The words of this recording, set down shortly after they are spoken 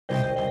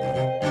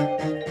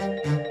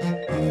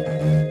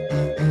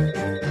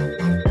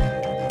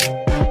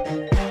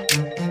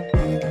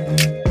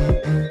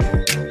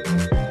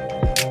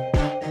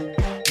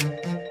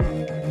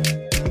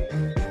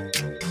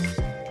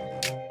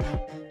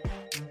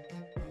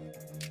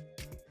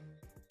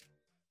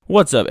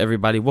What's up,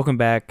 everybody? Welcome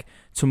back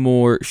to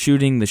more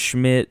Shooting the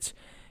Schmidt.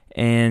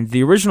 And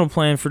the original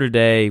plan for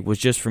today was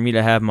just for me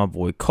to have my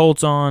boy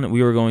Colt on.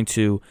 We were going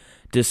to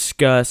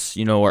discuss,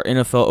 our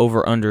NFL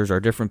over-unders, our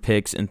different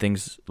picks, and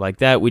things like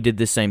that. We did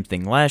the same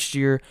thing last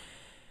year.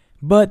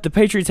 But the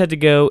Patriots had to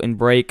go and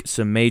break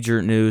some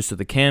major news. So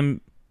the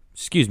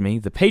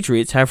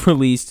Patriots have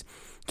released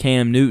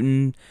Cam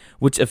Newton,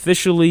 which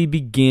officially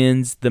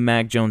begins the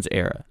Mac Jones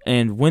era.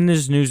 And when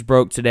this news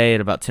broke today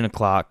at about 10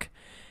 o'clock,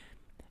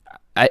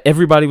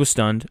 everybody was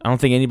stunned. I don't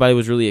think anybody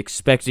was really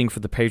expecting for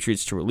the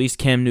Patriots to release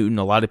Cam Newton.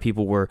 A lot of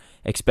people were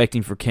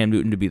expecting for Cam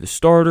Newton to be the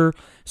starter.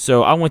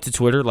 So I went to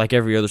Twitter, like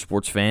every other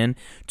sports fan,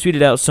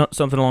 tweeted out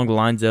something along the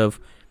lines of,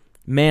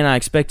 man, I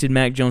expected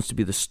Mac Jones to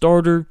be the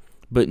starter,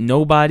 but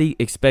nobody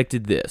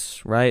expected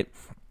this, right?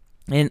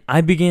 And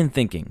I began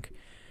thinking,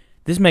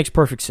 this makes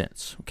perfect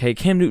sense, okay?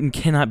 Cam Newton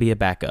cannot be a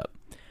backup,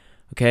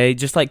 okay?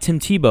 Just like Tim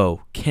Tebow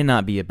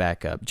cannot be a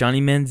backup.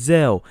 Johnny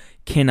Manziel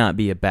cannot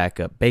be a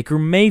backup. Baker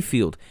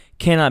Mayfield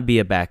cannot be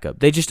a backup.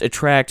 They just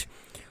attract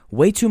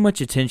way too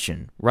much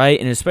attention, right?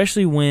 And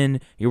especially when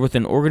you're with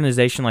an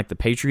organization like the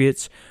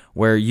Patriots,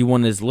 where you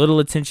want as little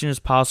attention as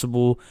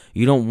possible.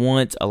 You don't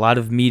want a lot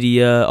of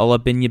media all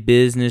up in your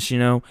business, They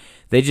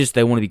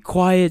want to be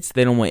quiet.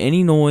 They don't want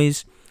any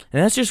noise.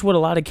 And that's just what a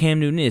lot of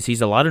Cam Newton is.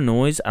 He's a lot of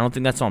noise. I don't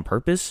think that's on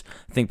purpose.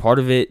 I think part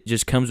of it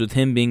just comes with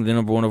him being the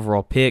number one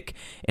overall pick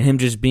and him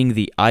just being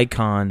the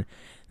icon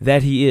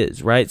that he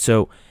is, right?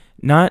 So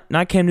not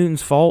Cam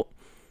Newton's fault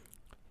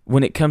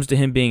when it comes to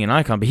him being an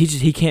icon, but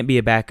he can't be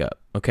a backup,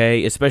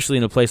 okay? Especially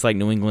in a place like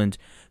New England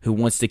who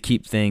wants to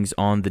keep things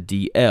on the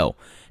DL.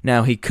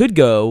 Now, he could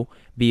go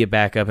be a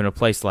backup in a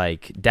place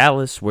like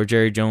Dallas, where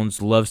Jerry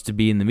Jones loves to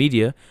be in the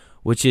media,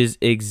 which is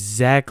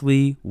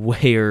exactly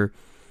where,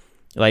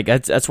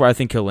 that's where I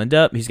think he'll end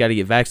up. He's got to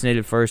get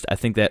vaccinated first. I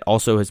think that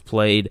also has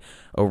played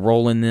a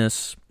role in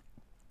this.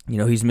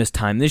 He's missed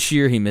time this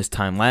year. He missed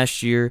time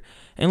last year.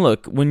 And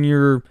look, when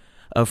you're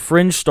a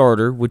fringe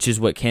starter, which is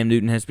what Cam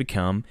Newton has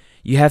become,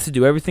 you have to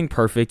do everything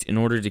perfect in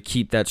order to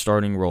keep that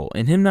starting role.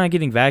 And him not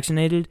getting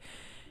vaccinated,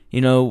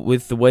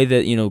 with the way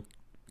that, COVID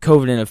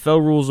NFL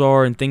rules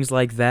are and things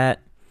like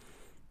that,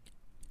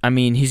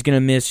 he's going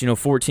to miss,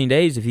 14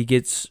 days if he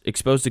gets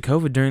exposed to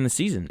COVID during the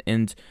season.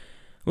 And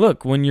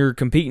look, when you're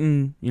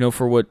competing,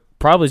 for what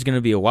probably is going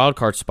to be a wild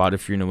card spot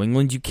if you're New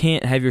England, you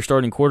can't have your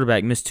starting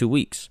quarterback miss 2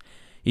 weeks.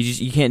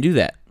 You can't do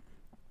that.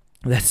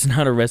 That's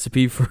not a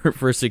recipe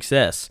for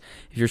success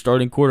if your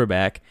starting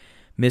quarterback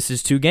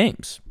misses 2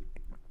 games.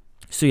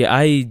 So, yeah,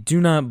 I do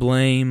not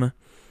blame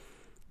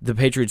the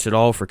Patriots at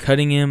all for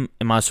cutting him.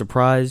 Am I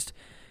surprised?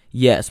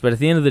 Yes, but at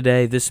the end of the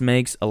day, this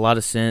makes a lot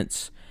of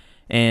sense.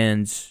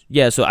 And,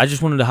 yeah, so I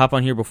just wanted to hop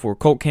on here before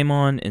Colt came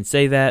on and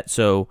say that.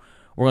 So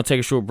we're going to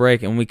take a short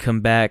break, and when we come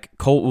back,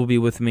 Colt will be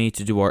with me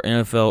to do our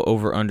NFL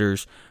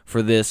over-unders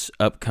for this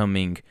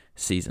upcoming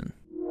season.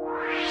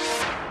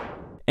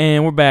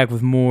 And we're back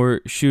with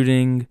more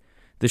Shooting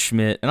the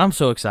Schmidt, and I'm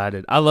so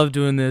excited. I love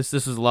doing this.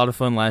 This was a lot of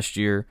fun last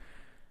year.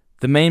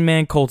 The main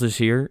man, Colt, is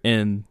here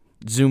in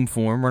Zoom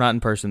form. We're not in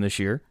person this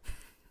year.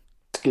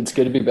 It's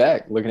good to be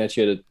back, looking at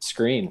you at a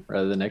screen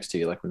rather than next to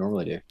you like we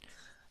normally do.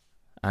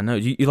 I know.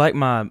 You like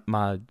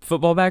my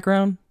football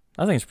background?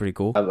 I think it's pretty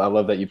cool. I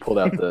love that you pulled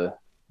out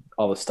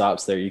all the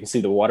stops there. You can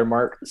see the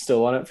watermark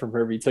still on it from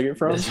wherever you took it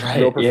from. That's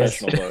right. Real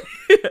professional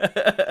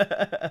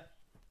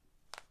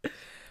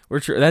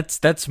look.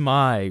 That's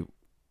my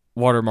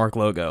watermark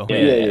logo.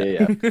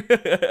 Yeah.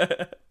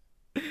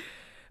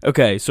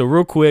 Okay, so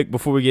real quick,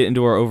 before we get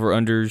into our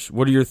over-unders,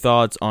 what are your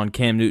thoughts on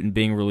Cam Newton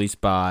being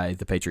released by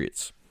the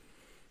Patriots?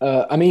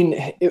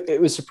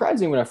 It was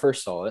surprising when I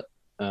first saw it,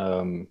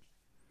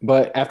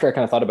 but after I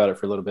kind of thought about it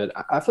for a little bit,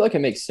 I feel like it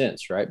makes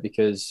sense, right?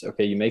 Because,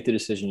 okay, you make the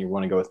decision you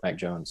want to go with Mac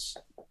Jones.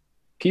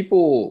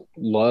 People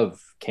love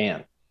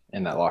Cam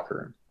in that locker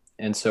room.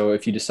 And so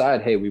if you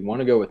decide, hey, we want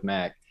to go with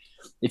Mac,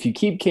 if you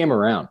keep Cam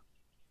around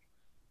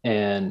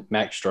and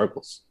Mac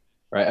struggles,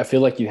 right? I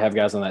feel like you have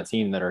guys on that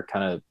team that are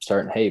kind of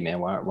starting, hey, man,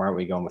 why aren't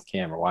we going with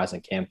Cam, or why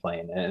isn't Cam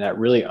playing? And that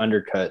really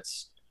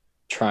undercuts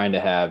trying to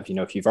have,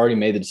 if you've already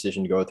made the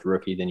decision to go with the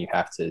rookie, then you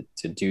have to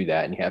do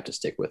that, and you have to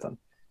stick with them.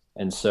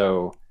 And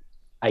so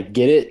I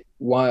get it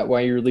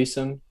why you release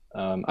him.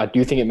 I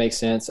do think it makes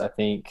sense. I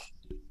think,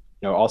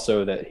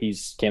 also that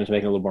Cam's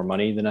making a little more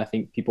money than I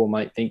think people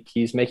might think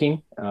he's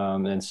making.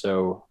 And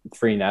so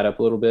freeing that up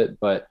a little bit.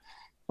 But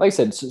like I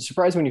said, it's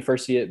surprising when you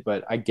first see it,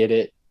 but I get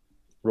it.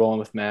 Rolling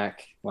with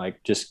Mac,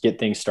 just get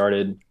things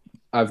started.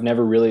 I've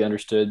never really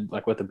understood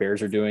what the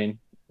Bears are doing,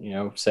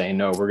 saying,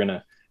 no, we're going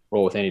to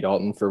roll with Andy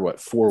Dalton for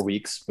 4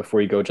 weeks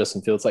before you go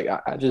Justin Fields.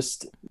 I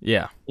just,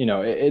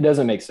 it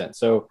doesn't make sense.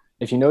 So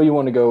if you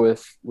want to go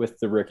with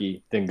the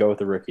rookie, then go with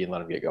the rookie and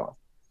let him get going.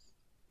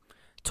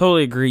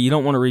 Totally agree. You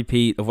don't want to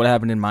repeat of what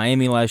happened in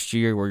Miami last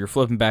year, where you're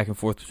flipping back and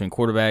forth between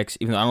quarterbacks,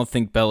 even though I don't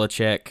think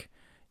Belichick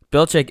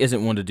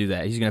isn't one to do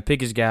that. He's going to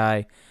pick his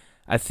guy.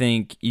 I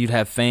think you'd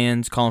have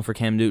fans calling for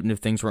Cam Newton if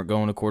things weren't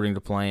going according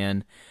to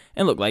plan.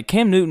 And look,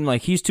 Cam Newton,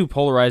 he's too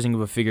polarizing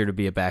of a figure to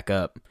be a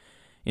backup.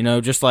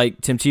 Just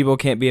like Tim Tebow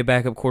can't be a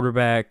backup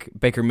quarterback,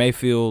 Baker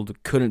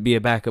Mayfield couldn't be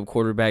a backup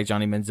quarterback,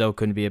 Johnny Manziel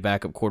couldn't be a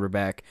backup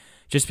quarterback,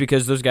 just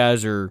because those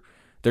guys they're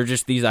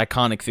just these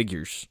iconic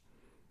figures.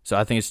 So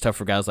I think it's tough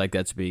for guys like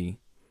that to be.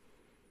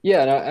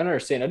 Yeah, and I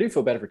understand. I do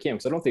feel bad for Cam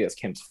because I don't think that's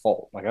Cam's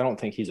fault. Like, I don't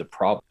think he's a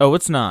problem Oh,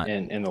 it's not.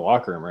 in the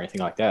locker room or anything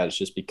like that. It's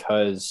just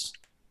because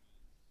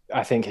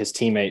I think his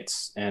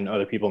teammates and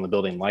other people in the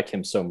building like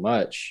him so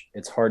much,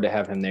 it's hard to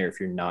have him there if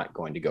you're not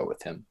going to go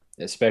with him,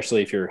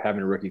 especially if you're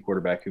having a rookie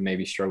quarterback who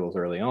maybe struggles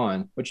early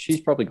on, which he's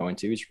probably going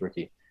to. He's a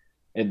rookie.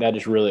 That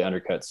just really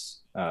undercuts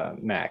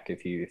Mac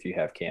if you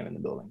have Cam in the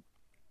building.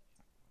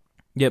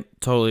 Yep,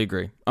 totally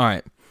agree. All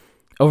right,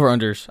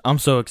 over-unders. I'm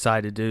so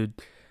excited, dude.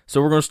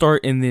 So we're going to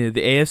start in the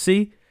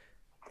AFC.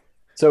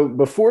 So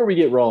before we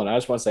get rolling, I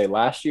just want to say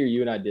last year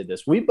you and I did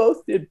this. We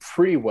both did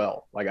pretty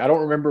well. Like, I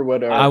don't remember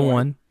what I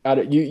won.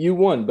 You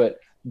won, but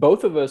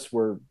both of us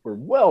were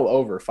well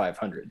over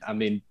 500. I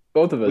mean,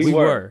 both of us We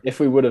were. if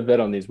we would have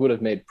bet on these, would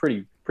have made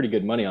pretty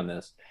good money on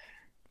this.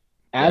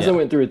 As I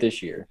went through it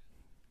this year,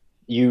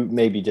 you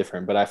may be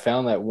different, but I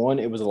found that one,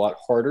 it was a lot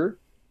harder.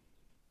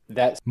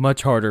 That's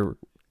much harder.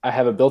 I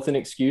have a built-in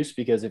excuse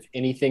because if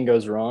anything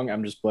goes wrong,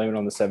 I'm just blaming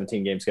on the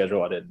 17-game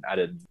schedule. I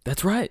didn't.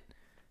 That's right.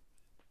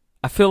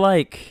 I feel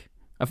like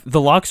the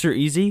locks are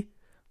easy.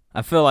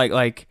 I feel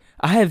like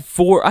I had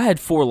four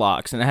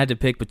locks and I had to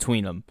pick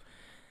between them.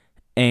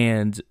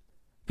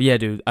 But yeah,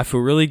 dude, I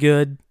feel really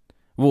good.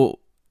 Well,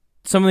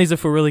 some of these I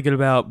feel really good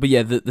about, but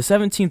yeah, the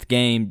 17th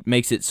game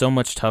makes it so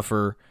much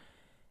tougher.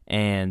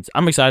 And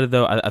I'm excited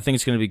though. I think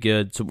it's going to be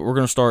good. So we're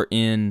going to start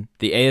in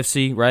the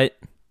AFC, right?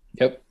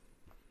 Yep.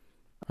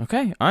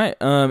 Okay. All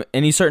right.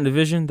 Any certain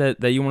division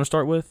that you want to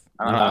start with?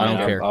 I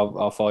don't care.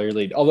 I'll follow your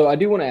lead. Although I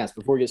do want to ask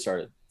before we get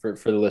started for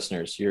the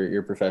listeners,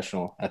 you're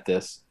professional at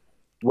this.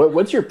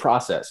 What's your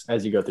process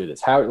as you go through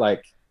this? How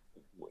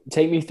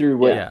take me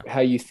through how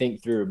you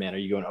think through, man. Are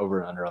you going over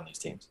and under on these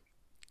teams?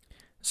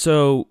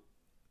 So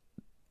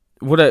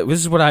this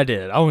is what I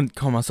did. I wouldn't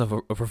call myself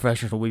a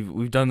professional.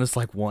 We've done this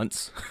like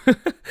once.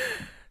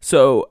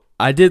 So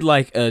I did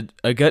like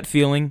a gut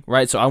feeling,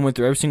 right? So I went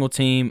through every single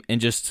team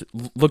and just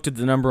looked at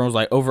the number and was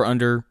like, over,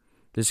 under,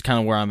 this is kind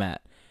of where I'm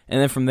at.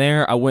 And then from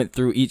there, I went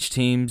through each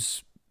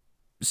team's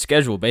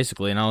schedule,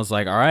 basically, and I was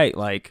like, all right,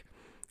 like,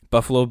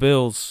 Buffalo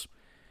Bills,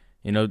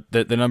 the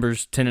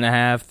number's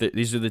 10.5.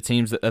 These are the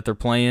teams that they're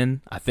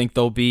playing. I think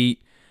they'll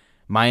beat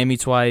Miami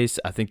twice.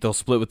 I think they'll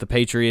split with the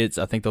Patriots.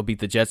 I think they'll beat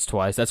the Jets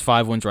twice. That's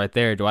 5 wins right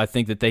there. Do I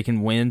think that they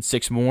can win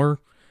 6 more?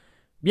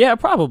 Yeah,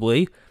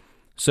 probably.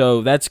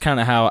 So that's kind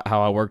of how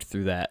I worked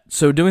through that.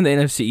 So doing the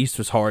NFC East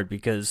was hard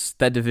because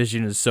that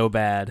division is so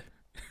bad.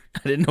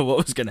 I didn't know what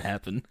was going to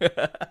happen.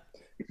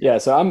 Yeah,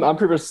 so I'm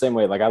pretty much the same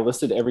way. Like, I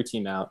listed every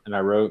team out and I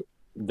wrote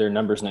their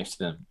numbers next to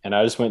them. And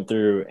I just went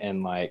through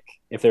and, like,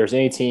 if there's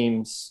any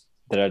teams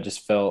that I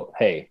just felt,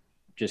 hey,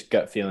 just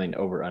gut feeling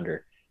over,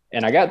 under.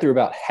 And I got through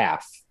about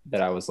half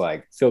that I was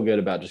like, feel good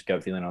about just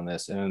gut feeling on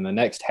this. And then the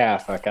next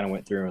half, I kind of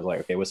went through and was like,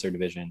 okay, what's their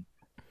division?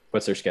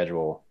 What's their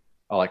schedule?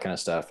 All that kind of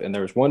stuff. And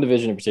there was one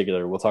division in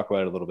particular, we'll talk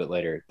about it a little bit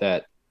later,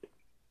 that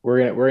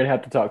we're gonna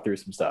have to talk through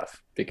some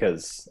stuff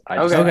because I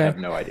just have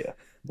no idea.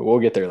 But we'll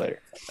get there later.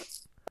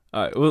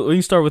 All right, we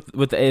can start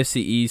with the AFC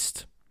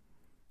East.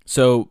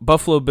 So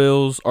Buffalo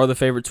Bills are the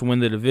favorite to win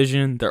the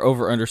division. They're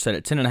over under set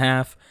at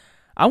 10.5.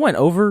 I went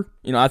over.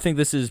 I think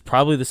this is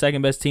probably the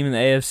second best team in the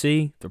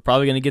AFC. They're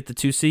probably going to get the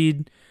 2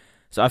 seed.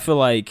 So I feel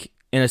like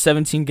in a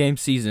 17-game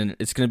season,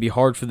 it's going to be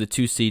hard for the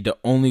 2 seed to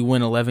only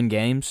win 11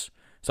 games.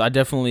 So I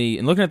definitely,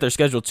 and looking at their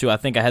schedule too, I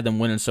think I had them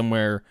winning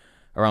somewhere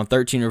around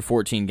 13 or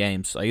 14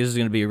 games. Like, this is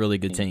going to be a really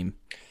good team.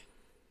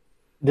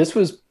 This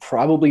was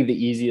probably the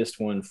easiest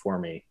one for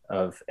me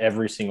of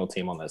every single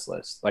team on this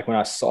list. Like, when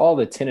I saw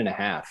the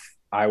 10.5,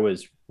 I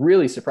was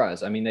really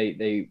surprised. I mean,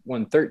 they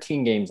won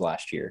 13 games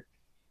last year.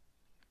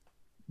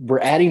 We're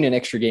adding an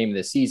extra game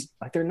this season.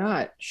 Like, they're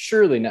not,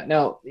 surely not.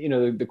 Now,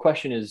 the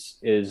question is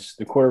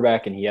the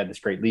quarterback, and he had this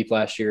great leap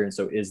last year. And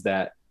so is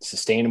that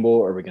sustainable,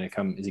 or is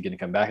he going to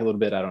come back a little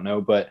bit? I don't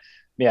know. But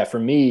yeah, for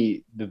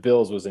me, the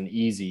Bills was an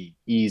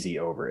easy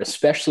over,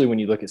 especially when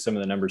you look at some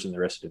of the numbers in the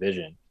rest of the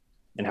division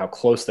and how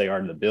close they are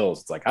to the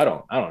Bills. It's like, I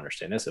don't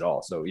understand this at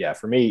all. So yeah,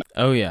 for me.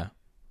 Oh yeah,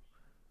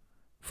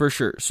 for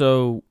sure.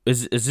 So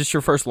is this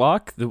your first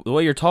lock? The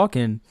way you're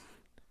talking.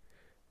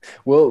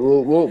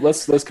 Well,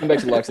 let's come back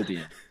to the locks at the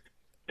end.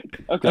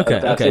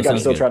 Okay. I think I'm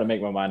still trying to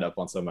make my mind up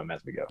on some of them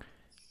as we go.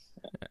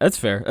 That's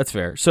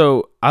fair.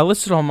 So I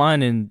listed all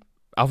mine in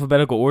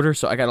alphabetical order,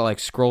 so I got to like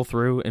scroll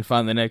through and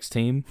find the next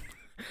team.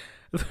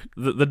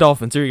 the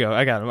Dolphins. Here we go.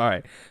 I got them. All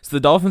right. So the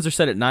Dolphins are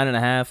set at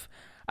 9.5.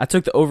 I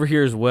took the over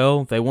here as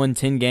well. They won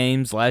 10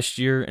 games last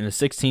year in a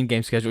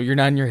 16-game schedule. You're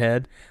nodding your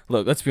head.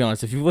 Look, let's be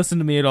honest. If you've listened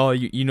to me at all,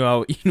 you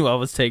know I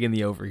was taking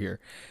the over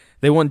here.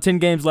 They won 10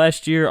 games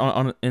last year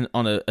on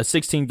a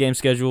 16-game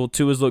schedule.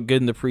 Tua's looked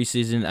good in the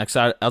preseason.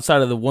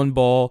 Outside of the one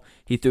ball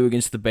he threw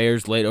against the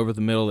Bears late over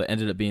the middle that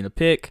ended up being a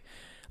pick.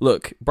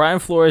 Look, Brian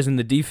Flores in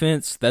the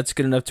defense, that's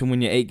good enough to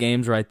win you 8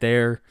 games right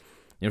there.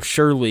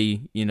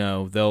 Surely,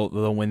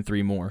 they'll win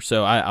 3 more.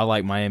 So I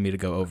like Miami to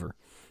go over.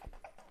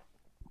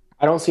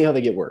 I don't see how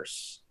they get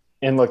worse.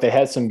 And look, they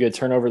had some good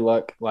turnover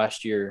luck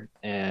last year,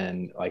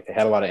 and like they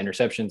had a lot of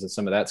interceptions, and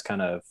some of that's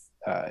kind of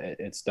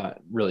it's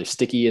not really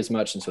sticky as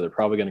much, and so they're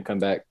probably going to come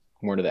back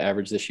more to the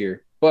average this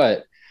year.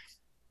 But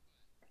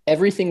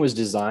everything was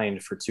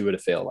designed for Tua to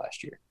fail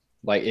last year.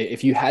 Like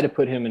if you had to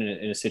put him in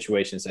a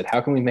situation and said, how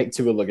can we make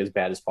Tua look as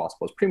bad as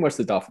possible? It's pretty much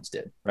the Dolphins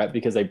did, right?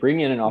 Because they bring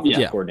in an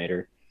offensive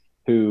coordinator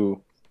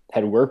who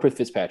had worked with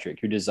Fitzpatrick,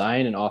 who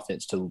designed an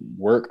offense to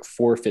work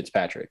for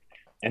Fitzpatrick.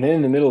 And then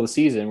in the middle of the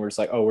season, we're just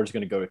like, oh, we're just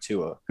going to go to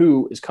Tua,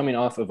 who is coming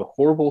off of a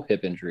horrible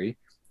hip injury,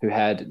 who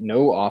had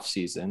no off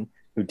season,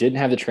 who didn't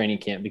have the training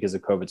camp because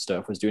of COVID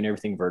stuff, was doing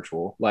everything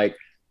virtual. Like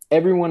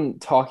everyone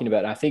talking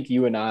about it, I think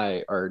you and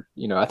I are,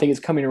 I think it's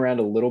coming around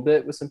a little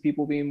bit with some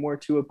people being more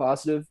Tua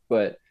positive,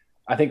 but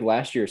I think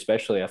last year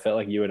especially, I felt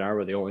like you and I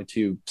were the only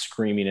two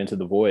screaming into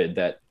the void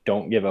that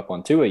don't give up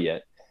on Tua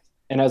yet.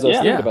 And as I was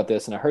thinking about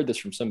this, and I heard this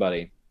from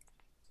somebody,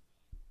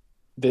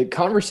 the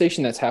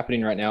conversation that's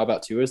happening right now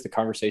about Tua is the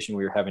conversation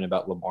we were having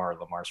about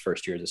Lamar's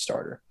first year as a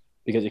starter,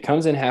 because he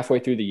comes in halfway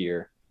through the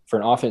year for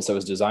an offense that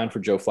was designed for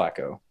Joe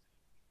Flacco,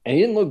 and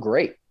he didn't look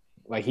great.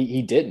 Like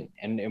he didn't.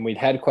 And we'd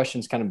had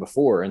questions kind of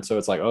before. And so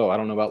it's like, oh, I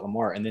don't know about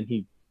Lamar. And then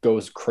he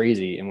goes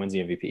crazy and wins the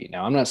MVP.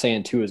 Now, I'm not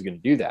saying Tua is going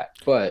to do that,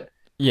 but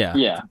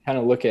kind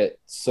of look at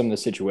some of the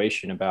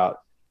situation about,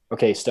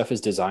 okay, stuff is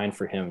designed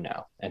for him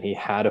now. And he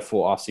had a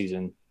full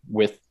offseason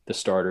with the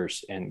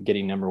starters and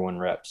getting number one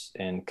reps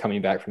and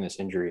coming back from this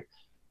injury.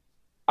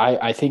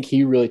 I think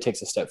he really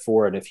takes a step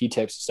forward. If he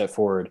takes a step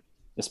forward,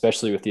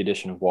 especially with the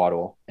addition of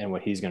Waddle and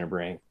what he's going to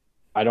bring,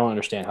 I don't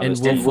understand how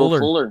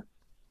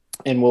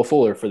Will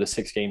Fuller for the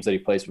 6 games that he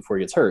plays before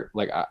he gets hurt.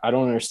 Like, I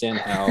don't understand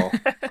how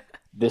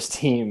this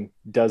team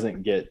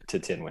doesn't get to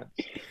 10 wins.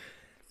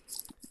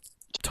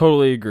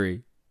 Totally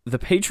agree. The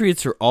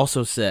Patriots are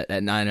also set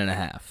at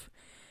 9.5.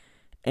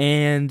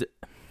 And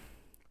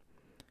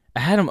I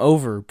had them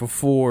over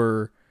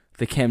before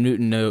the Cam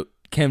Newton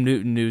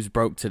news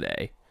broke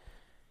today.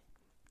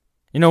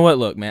 You know what?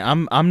 Look,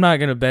 man, I'm not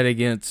gonna bet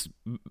against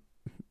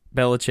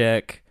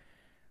Belichick.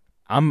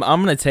 I'm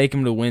gonna take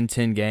him to win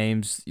 10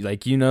 games.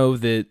 Like,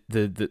 that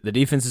the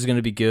defense is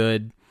gonna be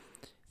good.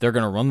 They're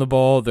gonna run the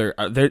ball. They're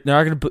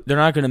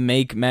not gonna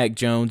make Mac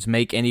Jones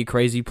make any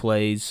crazy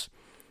plays.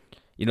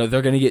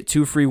 They're gonna get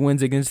 2 free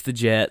wins against the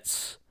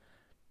Jets.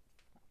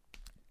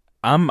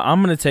 I'm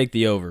gonna take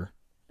the over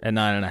at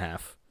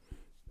 9.5.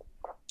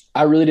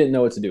 I really didn't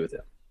know what to do with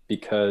it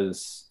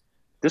because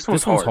this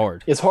one's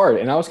hard. It's hard.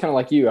 And I was kind of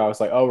like you. I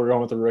was like, oh, we're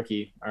going with the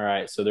rookie. All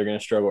right, so they're going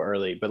to struggle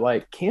early. But,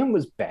 like, Cam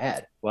was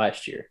bad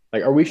last year.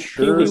 Like, are we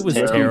sure he was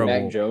terrible?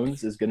 Mac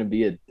Jones is going to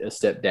be a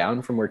step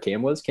down from where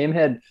Cam was? Cam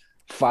had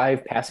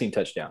 5 passing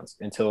touchdowns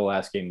until the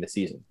last game of the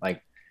season.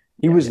 Like,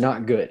 he was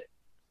not good.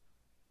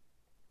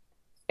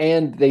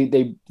 And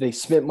they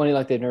spent money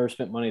like they've never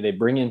spent money. They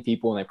bring in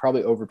people, and they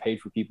probably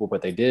overpaid for people,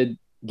 but they did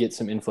get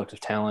some influx of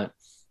talent.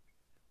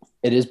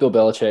 It is Bill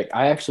Belichick.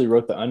 I actually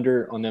wrote the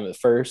under on them at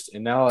first,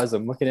 and now as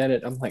I'm looking at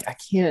it, I'm like, I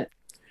can't.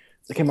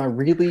 Like, am I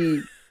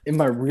really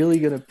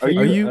going to pick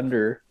the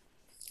under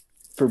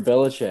for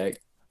Belichick?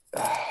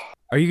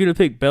 Are you going to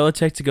pick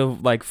Belichick to go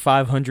like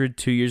 500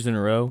 2 years in a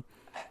row,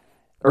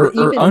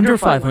 or under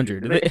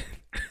 500?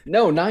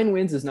 No, 9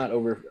 wins is not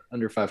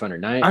under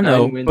 500. I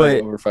know, 9 wins but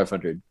is over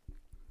 500.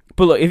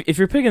 But look, if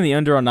you're picking the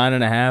under on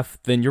 9.5,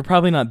 then you're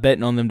probably not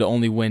betting on them to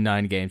only win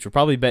 9 games. You're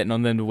probably betting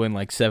on them to win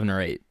like 7 or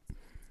 8.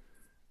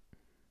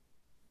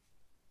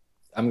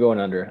 I'm going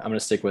under. I'm going to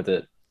stick with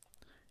it.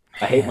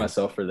 I hate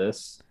myself for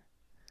this,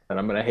 and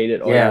I'm going to hate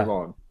it all year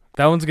long.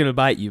 That one's going to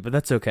bite you, but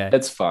that's okay.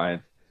 That's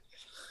fine.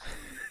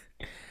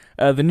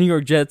 The New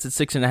York Jets at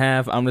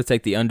 6.5. I'm going to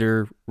take the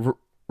under.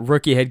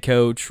 Rookie head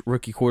coach,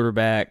 rookie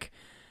quarterback.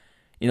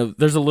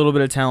 There's a little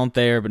bit of talent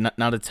there, but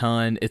not a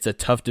ton. It's a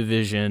tough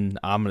division.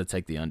 I'm going to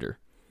take the under.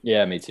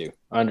 Yeah, me too.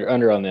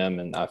 Under on them,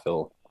 and I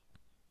feel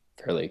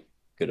fairly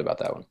good about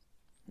that one.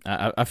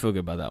 I feel good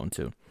about that one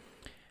too.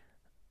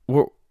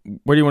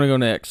 Where do you want to go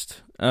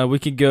next? We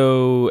could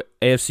go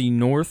AFC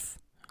North.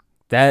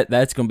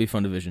 That's going to be a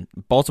fun division.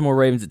 Baltimore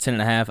Ravens at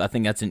 10.5. I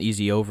think that's an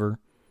easy over.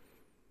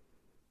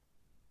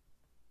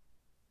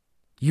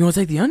 You want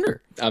to take the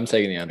under? I'm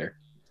taking the under.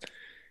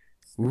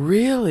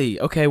 Really?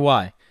 Okay,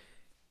 why?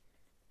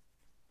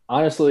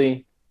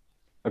 Honestly,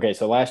 okay,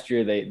 so last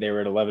year they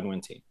were an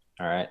 11-win team.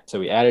 All right, so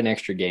we added an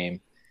extra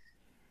game.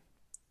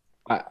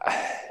 And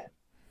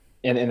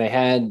they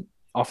had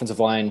offensive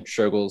line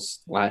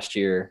struggles last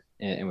year,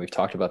 and we've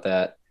talked about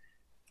that.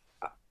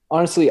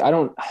 Honestly, I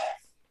don't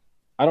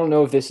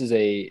know if this is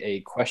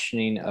a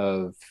questioning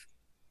of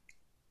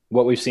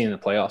what we've seen in the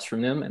playoffs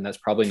from them, and that's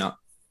probably not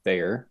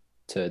fair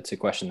to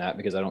question that,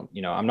 because I'm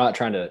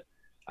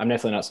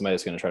definitely not somebody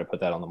that's going to try to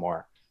put that on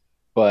Lamar.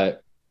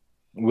 But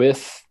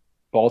with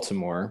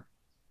Baltimore,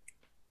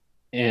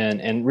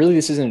 and really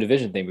this isn't a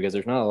division thing, because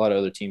there's not a lot of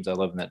other teams I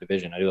love in that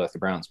division. I do like the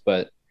Browns,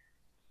 but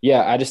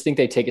yeah, I just think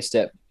they take a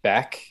step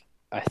back.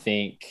 I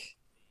think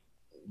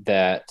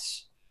that,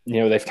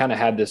 they've kind of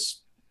had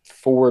this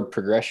forward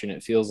progression,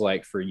 it feels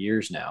like, for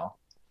years now.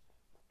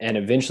 And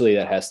eventually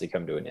that has to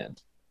come to an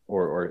end.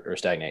 or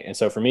stagnate. And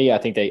so for me, I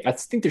think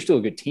they're still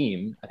a good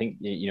team. I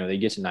think they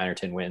get to 9 or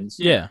 10 wins.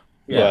 Yeah.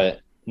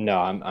 But no,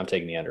 I'm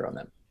taking the under on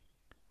them.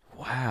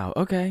 Wow.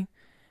 Okay.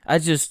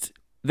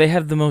 They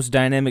have the most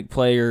dynamic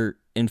player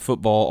in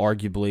football,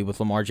 arguably, with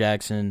Lamar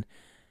Jackson.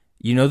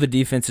 The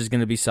defense is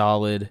going to be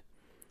solid.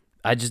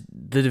 The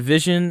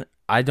division,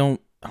 I don't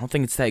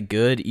think it's that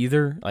good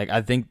either. Like,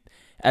 I think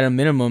at a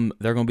minimum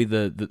they're going to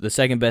be the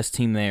second best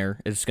team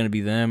there. It's going to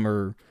be them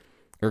or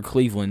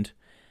Cleveland.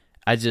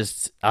 I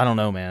don't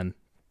know, man.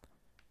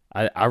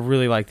 I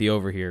really like the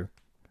over here.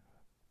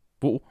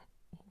 We'll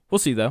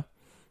see though.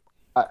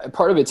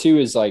 Part of it too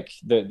is like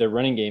the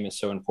running game is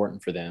so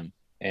important for them,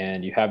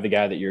 and you have the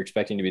guy that you're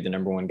expecting to be the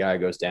number one guy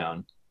goes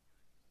down.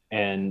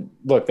 And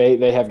look,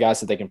 they have guys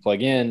that they can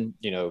plug in.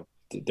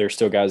 There's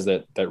still guys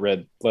that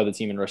led the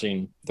team in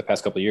rushing the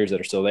past couple of years that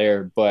are still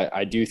there. But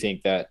I do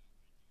think that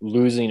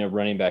losing a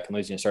running back and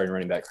losing a starting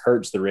running back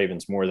hurts the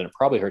Ravens more than it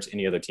probably hurts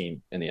any other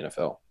team in the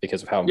NFL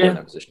because of how important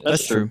that position is.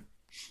 That's true.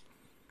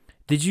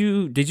 Did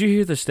you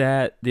hear the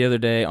stat the other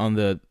day on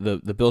the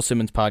Bill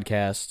Simmons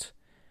podcast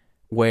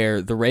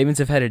where the Ravens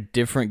have had a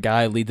different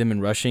guy lead them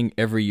in rushing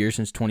every year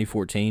since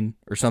 2014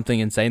 or something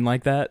insane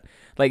like that?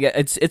 Like,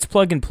 it's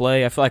plug and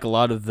play. I feel like a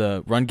lot of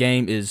the run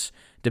game is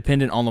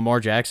dependent on Lamar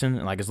Jackson,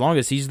 and like as long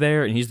as he's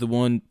there and he's the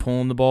one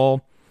pulling the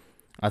ball,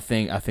 I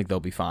think they'll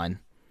be fine.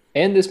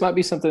 And this might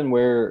be something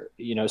where,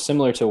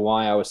 similar to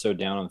why I was so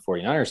down on the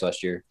 49ers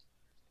last year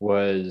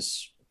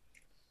was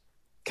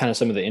kind of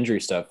some of the injury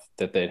stuff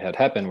that they had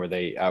happened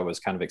where I was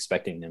kind of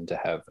expecting them to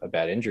have a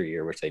bad injury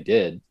year, which they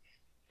did.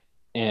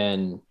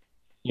 And,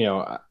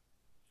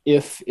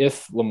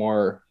 if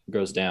Lamar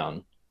goes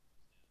down,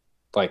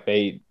 like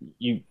they're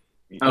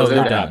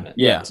done.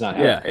 Yeah. It's not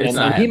happening.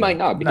 Yeah, and he might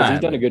not because he's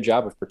done a good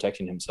job of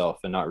protecting himself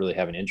and not really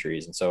having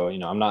injuries. And so,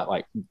 I'm not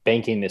like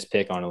banking this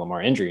pick on a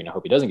Lamar injury and I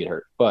hope he doesn't get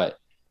hurt. But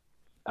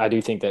I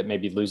do think that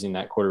maybe losing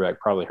that quarterback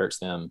probably hurts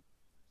them,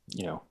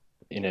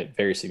 in a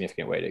very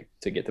significant way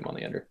to get them on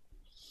the under.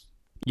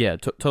 Yeah,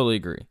 totally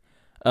agree.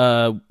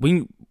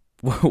 We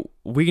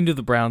can do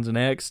the Browns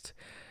next.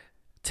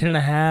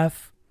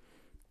 10.5.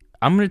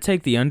 I'm going to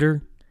take the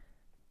under.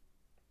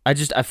 I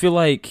feel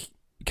like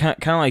kind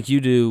of like you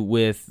do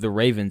with the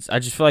Ravens. I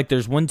just feel like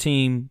there's one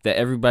team that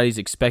everybody's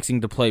expecting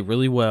to play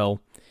really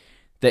well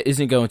that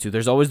isn't going to.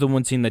 There's always the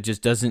one team that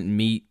just doesn't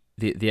meet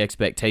the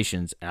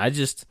expectations. And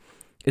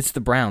it's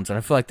the Browns. And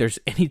I feel like there's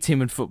any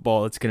team in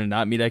football that's going to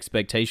not meet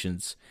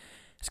expectations,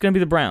 it's going to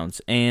be the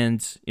Browns. And,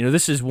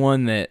 this is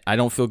one that I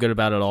don't feel good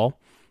about at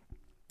all.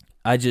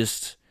 I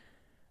just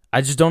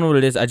don't know what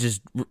it is. I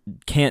just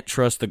can't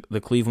trust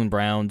the Cleveland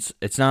Browns.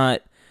 It's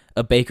not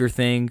a Baker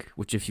thing,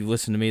 which if you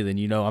listen to me,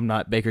 then I'm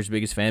not Baker's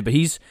biggest fan. But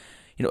he's,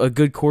 a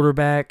good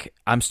quarterback.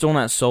 I'm still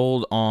not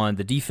sold on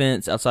the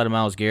defense outside of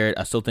Myles Garrett.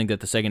 I still think that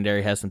the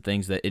secondary has some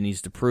things that it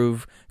needs to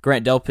prove.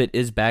 Grant Delpit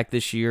is back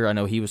this year. I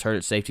know he was hurt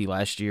at safety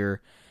last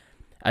year.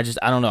 I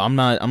don't know. I'm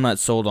not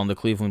sold on the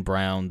Cleveland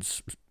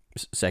Browns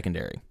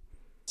secondary.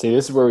 See,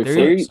 this is where we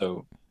flip.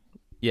 So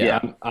yeah,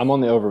 I'm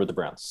on the over with the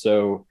Browns.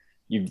 So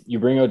you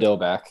bring Odell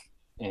back,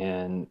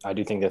 and I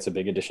do think that's a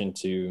big addition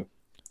to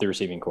the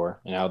receiving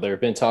core. Now, there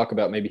have been talk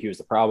about maybe he was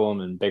the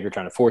problem and Baker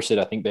trying to force it.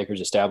 I think Baker's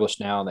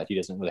established now that he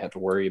doesn't really have to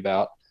worry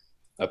about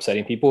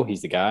upsetting people.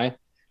 He's the guy.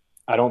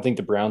 I don't think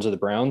the Browns are the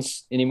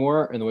Browns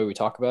anymore in the way we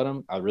talk about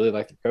them. I really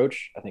like the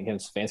coach. I think Kevin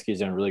Stefanski has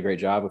done a really great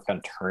job of kind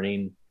of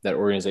turning that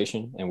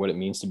organization and what it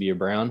means to be a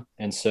Brown.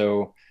 And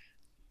so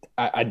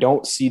I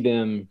don't see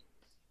them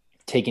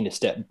taking a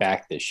step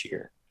back this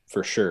year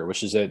for sure,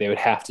 which is that they would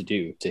have to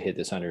do to hit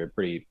this under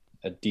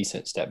a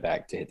decent step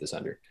back to hit this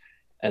under.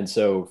 And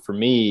so for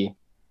me,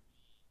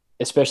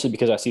 especially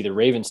because I see the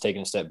Ravens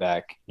taking a step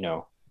back,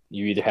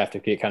 you either have to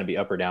kind of be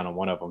up or down on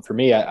one of them. For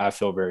me, I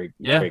feel very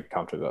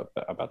comfortable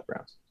about the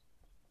Browns.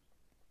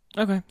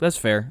 Okay, that's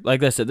fair.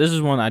 Like I said, this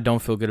is one I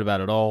don't feel good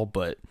about at all,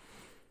 but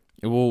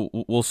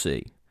we'll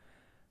see.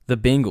 The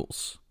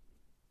Bengals.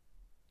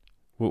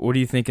 What are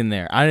you thinking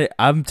there?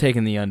 I'm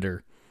taking the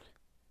under.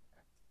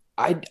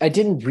 I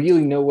didn't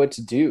really know what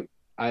to do.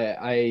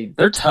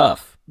 They're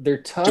tough.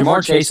 They're tough.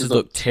 Jamar Chase has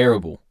looked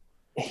terrible.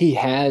 He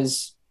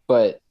has,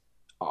 but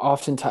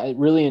oftentimes,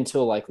 really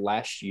until like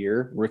last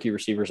year, rookie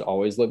receivers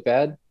always look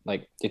bad.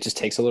 Like it just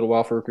takes a little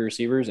while for rookie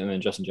receivers, and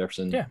then Justin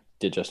Jefferson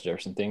did Justin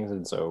Jefferson things,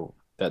 and so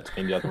that's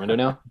maybe out the window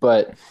now.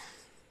 But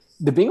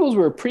the Bengals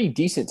were a pretty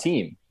decent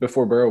team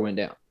before Burrow went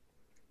down,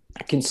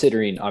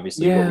 considering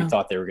obviously what we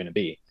thought they were going to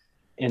be.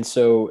 And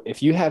so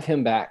if you have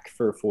him back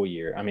for a full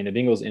year, I mean, the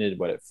Bengals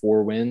ended at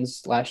 4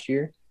 wins last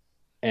year.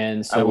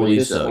 And so with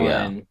this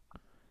line,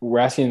 we're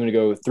asking them to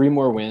go 3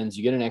 more wins.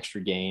 You get an extra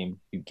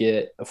game. You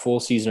get a full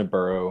season of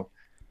Burrow.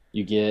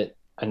 You get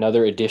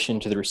another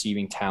addition to the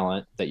receiving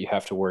talent that you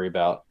have to worry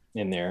about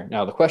in there.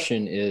 Now, the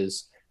question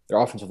is their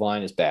offensive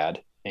line is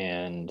bad,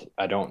 and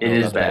I don't know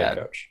about the head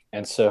coach.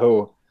 And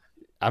so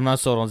I'm not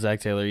sold on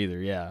Zach Taylor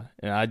either, yeah.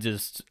 And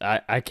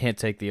I can't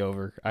take the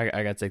over.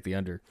 I got to take the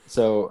under.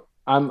 So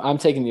I'm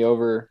taking the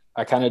over.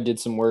 I kind of did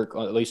some work,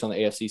 at least on the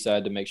AFC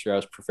side, to make sure I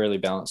was fairly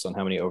balanced on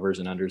how many overs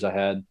and unders I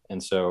had.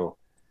 And so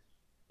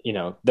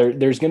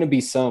there's going to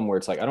be some where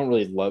it's like I don't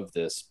really love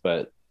this,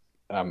 but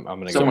I'm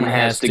going to go. Someone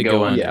has to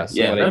go under. Yeah,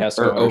 somebody has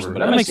to or go under, over. but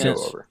That I'm makes going to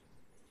sense. go over.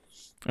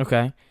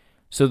 Okay.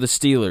 So the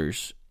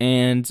Steelers,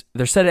 and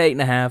they're set at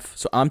 8.5.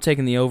 So I'm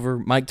taking the over.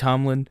 Mike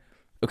Tomlin.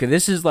 Okay,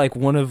 this is like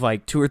one of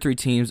like 2 or 3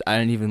 teams I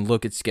didn't even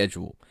look at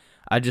schedule.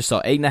 I just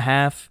saw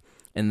 8.5,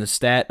 and the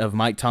stat of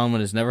Mike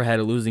Tomlin has never had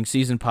a losing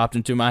season popped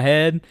into my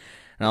head,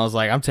 and I was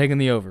like, I'm taking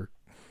the over.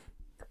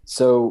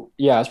 So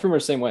yeah, it's pretty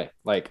much the same way.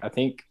 Like I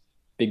think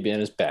Big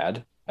Ben is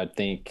bad. I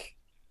think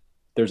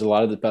there's a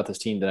lot about this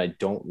team that I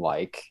don't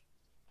like,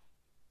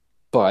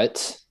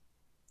 but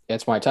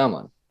it's Mike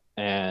Tomlin.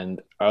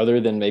 And other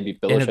than maybe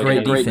And a Belichick great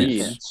and defense.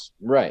 Reeves,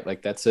 right?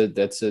 Like that's a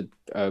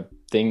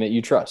thing that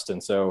you trust,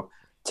 and so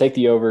take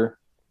the over.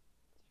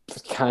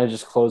 Kind of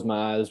just close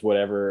my eyes.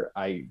 Whatever.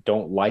 I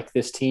don't like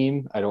this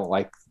team. I don't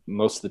like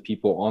most of the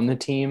people on the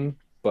team,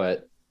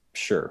 but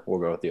sure, we'll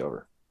go with the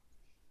over.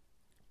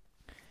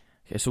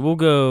 Okay, so we'll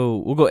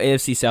go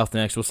AFC South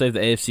next. We'll save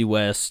the AFC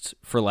West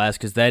for last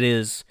because that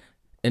is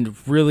a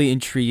really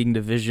intriguing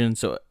division.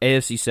 So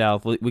AFC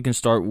South, we can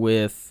start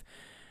with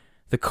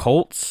the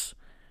Colts.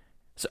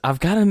 So I've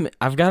got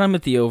them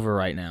at the over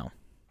right now,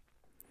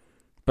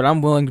 but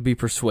I'm willing to be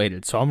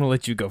persuaded. So I'm gonna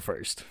let you go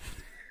first.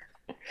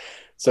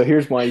 So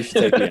here's why you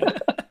should take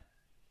the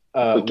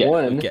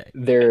under. Okay.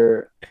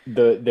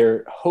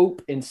 Their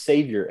hope and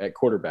savior at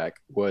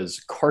quarterback was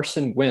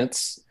Carson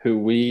Wentz,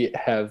 who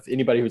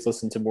anybody who's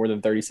listened to more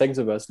than 30 seconds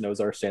of us knows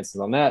our stances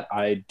on that.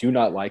 I do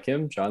not like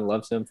him. John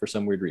loves him for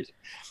some weird reason.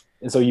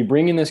 And so you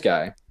bring in this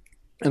guy,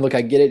 and look,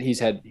 I get it. He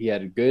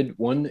had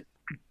one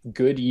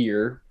good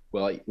year,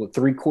 well,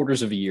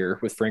 3/4 of a year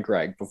with Frank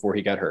Reich before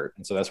he got hurt.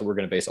 And so that's what we're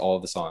going to base all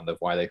of this on, of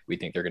why we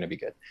think they're going to be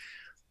good.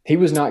 He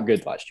was not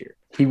good last year.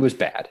 He was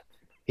bad.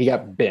 He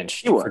got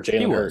benched for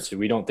Jalen Hurts, who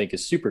we don't think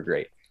is super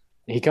great.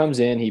 He comes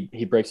in,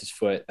 he breaks his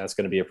foot. That's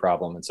going to be a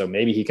problem. And so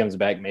maybe he comes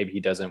back, maybe he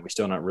doesn't. We're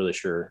still not really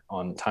sure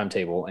on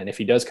timetable. And if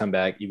he does come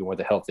back, even what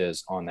the health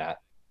is on that,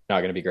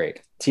 not going to be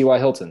great. T.Y.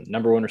 Hilton,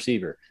 number 1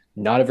 receiver,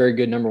 not a very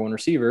good number 1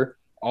 receiver,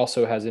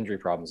 also has injury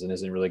problems and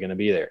isn't really going to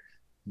be there.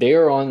 They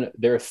are on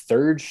their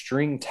 3rd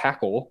string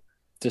tackle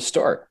to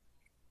start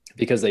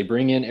because they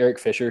bring in Eric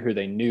Fisher, who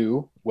they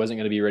knew wasn't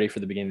going to be ready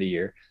for the beginning of the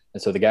year.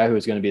 And so the guy who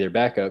was going to be their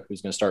backup,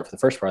 who's going to start for the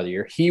first part of the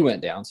year, he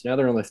went down. So now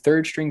they're on the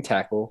 3rd string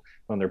tackle,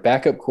 on their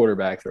backup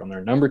quarterback. They're on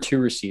their number 2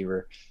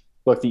 receiver.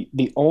 Look,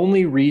 the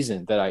only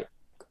reason that I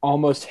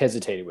almost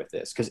hesitated with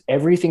this, because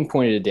everything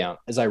pointed it down,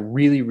 is I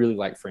really, really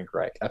like Frank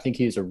Reich. I think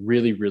he's a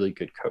really, really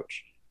good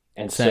coach.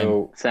 And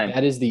Same.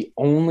 that is the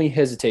only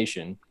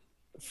hesitation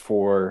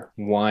for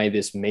why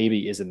this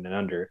maybe isn't an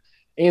under.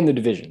 And the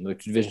division. The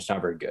division's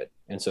not very good.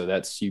 And so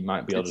you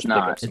might be able to just pick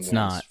up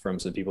some wins from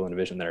some people in the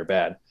division that are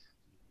bad.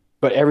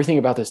 But everything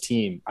about this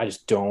team, I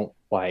just don't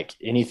like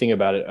anything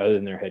about it other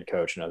than their head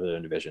coach and other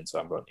than division. So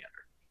I'm going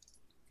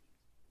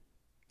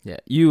the Yeah,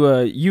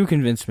 you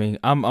convinced me.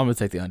 I'm gonna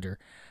take the under.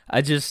 I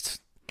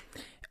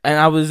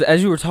was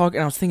as you were talking,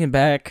 I was thinking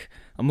back.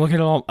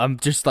 I'm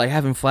just like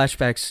having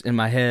flashbacks in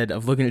my head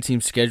of looking at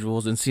team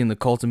schedules and seeing the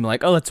Colts and be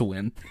like, oh, that's a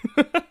win.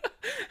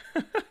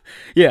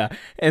 Yeah,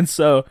 and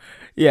so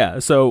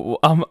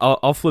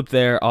I'll flip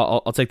there.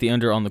 I'll take the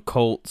under on the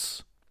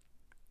Colts.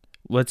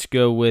 Let's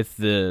go with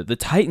the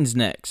Titans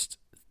next.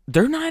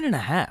 They're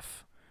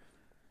 9.5.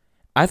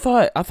 I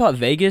thought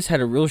Vegas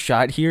had a real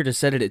shot here to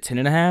set it at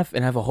 10.5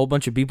 and have a whole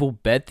bunch of people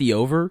bet the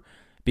over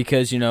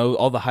because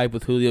all the hype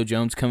with Julio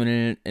Jones coming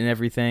in and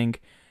everything.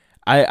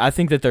 I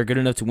think that they're good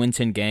enough to win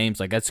 10 games.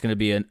 Like that's going to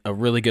be a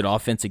really good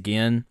offense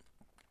again.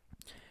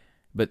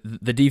 But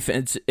the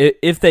defense,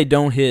 if they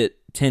don't hit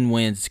 10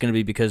 wins, it's going to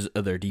be because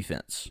of their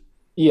defense.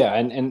 Yeah,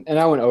 and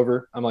I went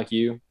over. I'm like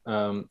you.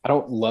 I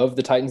don't love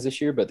the Titans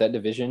this year, but that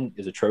division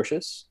is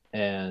atrocious,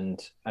 and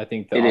I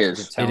think the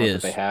offensive talent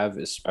that they have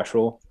is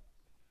special.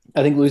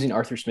 I think losing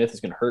Arthur Smith is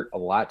going to hurt a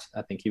lot.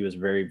 I think he was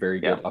very, very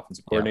good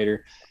offensive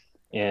coordinator,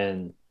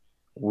 and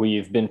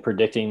we've been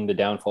predicting the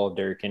downfall of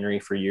Derrick Henry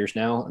for years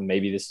now, and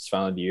maybe this is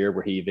finally the year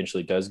where he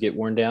eventually does get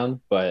worn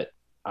down, but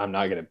I'm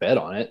not going to bet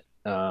on it.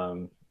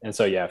 And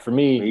so, yeah, for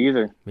me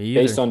either.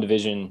 Based on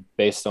division,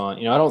 based on,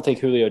 I don't think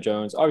Julio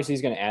Jones, obviously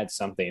he's going to add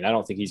something. I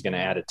don't think he's going to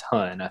add a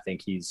ton. I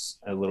think he's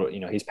a little,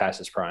 he's past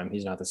his prime.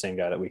 He's not the same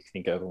guy that we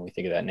think of when we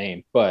think of that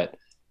name, but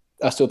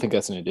I still think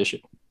that's an addition.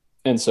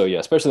 And so, yeah,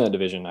 especially in that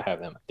division, I have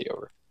them at the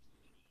over.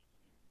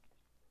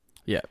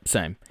 Yeah,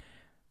 same.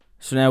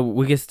 So now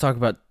we get to talk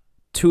about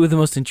 2 of the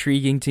most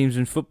intriguing teams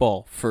in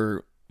football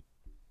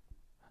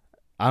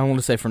I don't want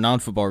to say for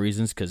non-football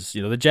reasons because,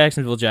 the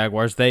Jacksonville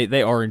Jaguars,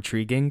 they are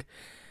intriguing.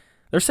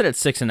 They're set at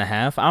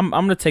 6.5. I'm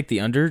going to take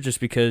the under just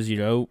because,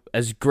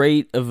 as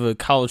great of a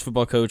college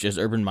football coach as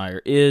Urban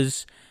Meyer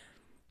is,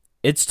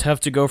 it's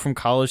tough to go from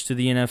college to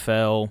the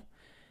NFL,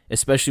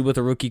 especially with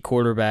a rookie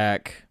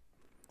quarterback.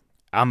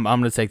 I'm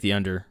going to take the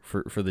under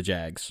for the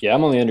Jags. Yeah,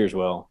 I'm on the under as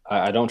well.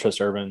 I don't trust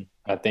Urban.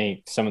 I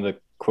think some of the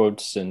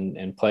quotes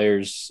and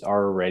players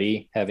are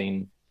already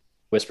having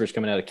whispers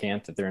coming out of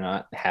camp that they're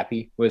not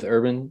happy with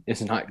Urban. It's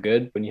not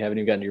good when you haven't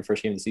even gotten to your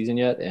first game of the season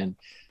yet. And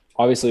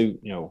obviously,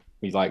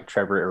 we like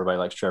Trevor. Everybody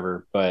likes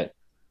Trevor. But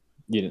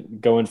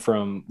going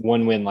from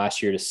 1 win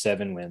last year to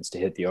 7 wins to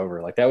hit the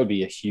over, like that would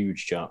be a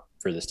huge jump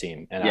for this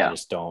team. And Yeah.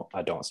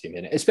 I don't see him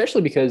hitting it,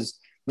 especially because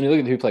when you look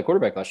at who played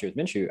quarterback last year with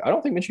Minshew, I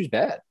don't think Minshew's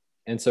bad.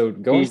 And so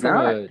going He's from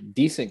not. a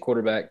decent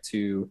quarterback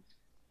to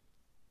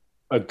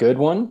a good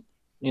one,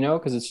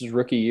 because it's his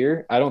rookie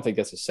year, I don't think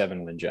that's a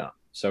 7-win jump.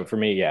 So for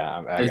me,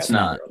 yeah, I It's got the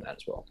not. under on that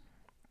as well.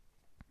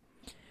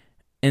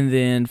 And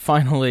then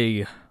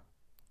finally,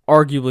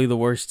 arguably the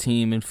worst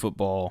team in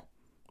football,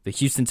 the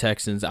Houston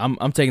Texans.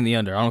 I'm taking the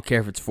under. I don't care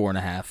if it's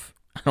 4.5.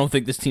 I don't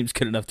think this team's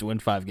good enough to win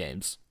 5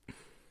 games.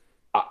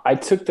 I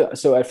took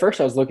so at first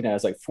I was looking at it, I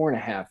was like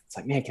 4.5. It's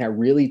like, man, can I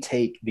really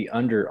take the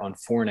under on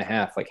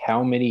 4.5? Like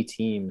how many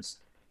teams?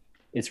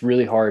 It's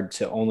really hard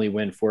to only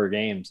win 4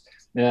 games.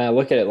 And I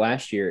look at it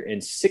last year,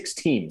 and 6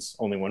 teams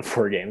only won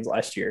 4 games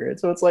last year. And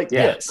so it's like,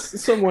 Yeah.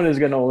 yes, someone is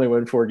going to only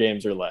win 4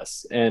 games or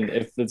less. And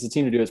if it's a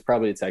team to do, it's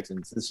probably the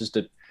Texans. It's just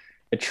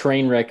a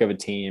train wreck of a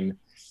team.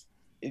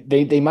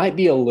 They might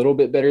be a little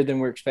bit better than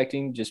we're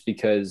expecting, just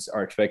because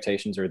our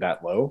expectations are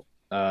that low.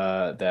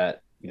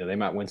 That they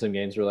might win some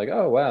games. We're like,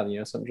 oh wow,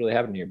 something's really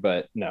happening here.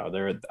 But no,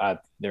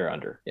 they're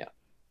under. Yeah.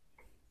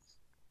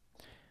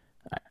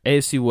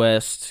 AFC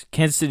West,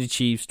 Kansas City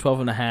Chiefs,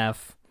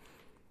 12.5.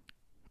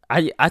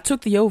 I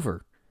took the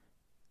over.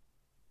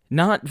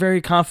 Not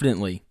very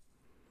confidently.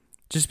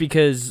 Just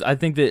because I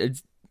think that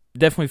it's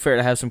definitely fair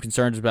to have some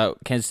concerns about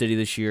Kansas City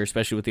this year,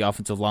 especially with the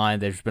offensive line.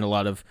 There's been a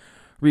lot of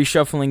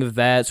reshuffling of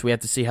that, so we have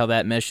to see how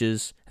that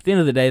meshes. At the end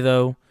of the day,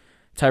 though,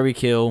 Tyreek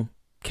Hill,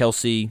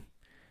 Kelsey,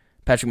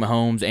 Patrick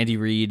Mahomes, Andy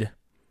Reid,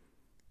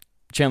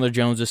 Chandler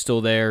Jones is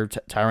still there,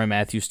 Tyrann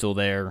Mathieu still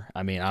there.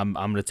 I mean, I'm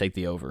going to take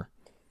the over.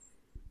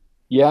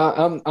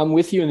 Yeah, I'm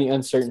with you in the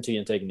uncertainty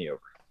and taking the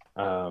over.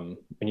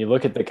 When you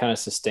look at the kind of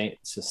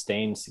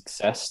sustained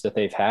success that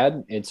they've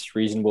had, it's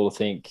reasonable to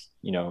think,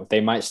 they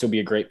might still be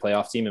a great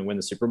playoff team and win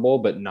the Super Bowl,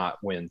 but not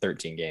win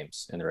 13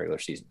 games in the regular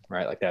season,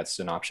 right? Like that's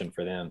an option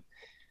for them.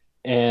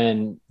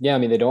 And yeah, I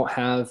mean, they don't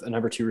have a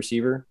number 2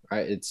 receiver,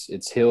 right?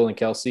 It's Hill and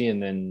Kelsey,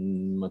 and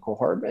then Michael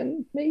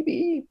Hardman,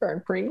 maybe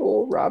Brian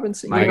Pringle,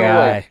 Robinson, My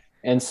guy. Like,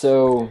 and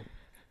so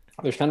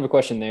there's kind of a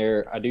question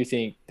there. I do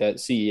think that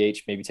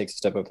CEH maybe takes a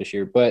step up this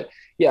year, but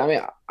yeah, I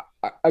mean,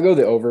 I go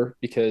the over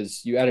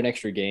because you add an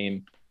extra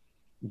game.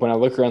 When I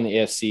look around the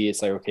AFC,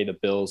 it's like, okay, the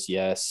Bills,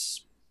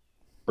 yes,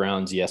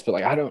 Browns, yes, but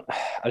like I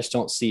just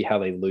don't see how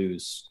they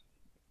lose,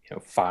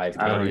 5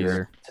 I don't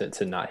games either.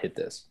 to not hit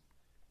this.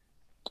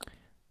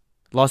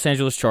 Los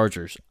Angeles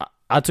Chargers.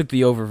 I took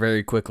the over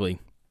very quickly.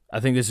 I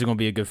think this is going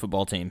to be a good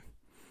football team.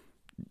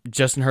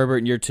 Justin Herbert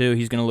in year 2,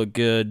 he's going to look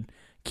good.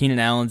 Keenan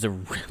Allen's a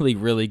really,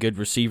 really good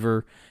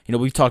receiver.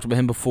 We've talked about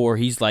him before.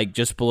 He's like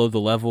just below the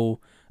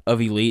level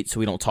of elite, so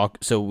we don't talk.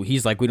 So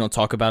he's like we don't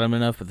talk about him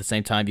enough. But at the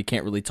same time, you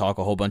can't really talk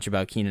a whole bunch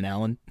about Keenan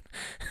Allen.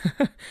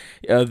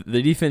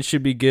 The defense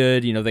should be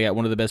good. They got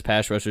one of the best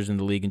pass rushers in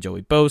the league in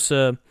Joey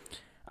Bosa.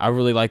 I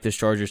really like this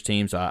Chargers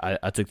team, so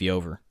I took the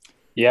over.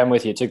 Yeah, I'm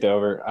with you. I took the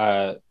over.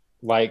 I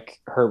like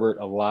Herbert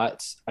a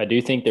lot. I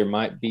do think there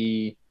might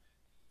be.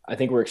 I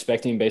think we're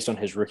expecting, based on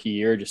his rookie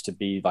year, just to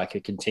be like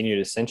a continued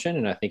ascension,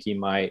 and I think he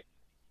might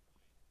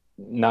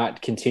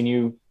not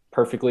continue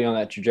perfectly on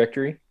that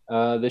trajectory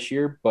this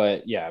year.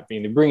 But yeah, I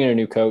mean, they bring in a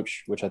new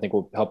coach, which I think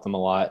will help them a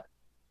lot.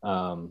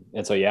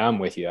 And so, yeah, I'm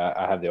with you.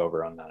 I have the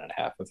over on 9.5.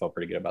 I felt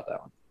pretty good about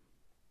that one.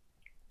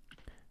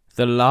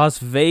 The Las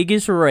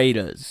Vegas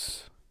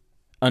Raiders.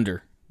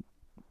 Under.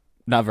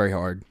 Not very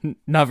hard.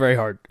 Not very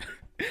hard.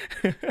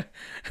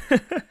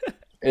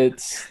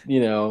 It's,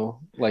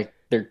 like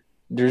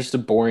they're just a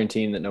boring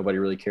team that nobody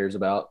really cares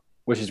about,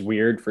 which is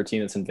weird for a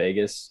team that's in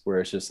Vegas, where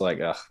it's just like,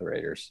 ugh, the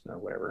Raiders,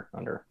 whatever,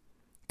 under.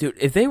 Dude,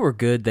 if they were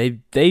good, they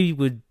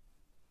could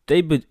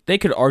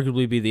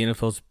arguably be the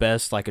NFL's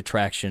best like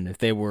attraction if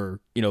they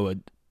were, a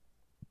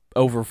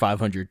over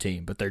 500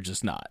 team, but they're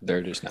just not.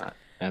 They're just not,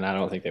 and I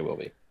don't think they will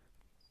be.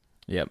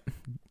 Yep.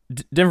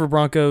 Denver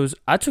Broncos,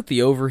 I took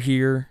the over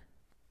here.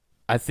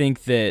 I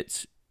think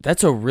that's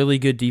a really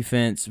good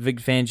defense. Vic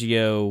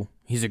Fangio,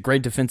 he's a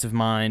great defensive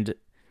mind.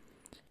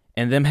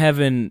 And them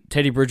having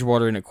Teddy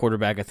Bridgewater in at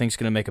quarterback, I think is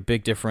going to make a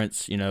big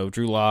difference.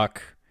 Drew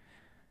Lock,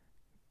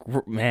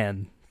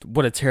 man,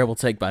 what a terrible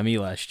take by me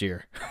last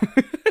year.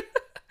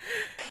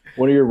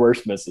 One of your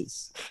worst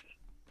misses.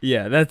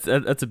 Yeah, that's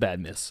a bad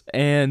miss.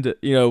 And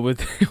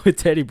with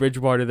Teddy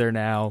Bridgewater there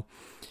now,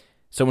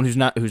 someone who's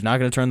not going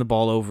to turn the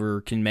ball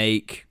over, can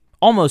make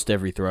almost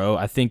every throw.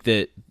 I think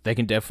that they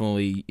can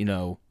definitely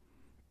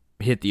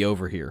hit the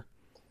over here.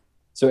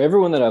 So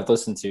everyone that I've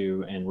listened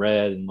to and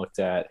read and looked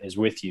at is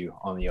with you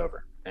on the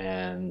over.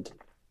 And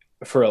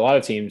for a lot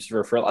of teams,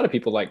 or for a lot of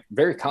people, like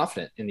very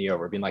confident in the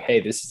over, being like, hey,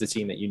 this is the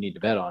team that you need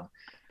to bet on.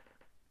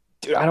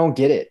 Dude, I don't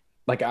get it.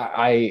 Like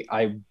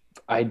I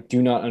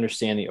do not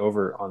understand the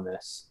over on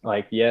this.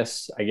 Like,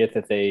 yes, I get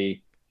that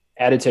they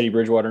added Teddy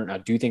Bridgewater, and I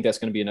do think that's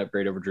going to be an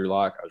upgrade over Drew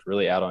Lock. I was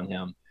really out on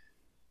him.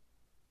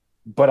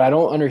 But I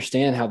don't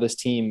understand how this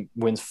team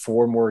wins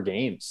 4 more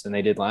games than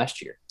they did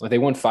last year. Like they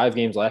won 5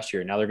 games last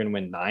year. Now they're going to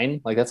win 9.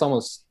 Like that's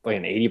almost like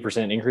an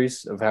 80%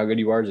 increase of how good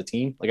you are as a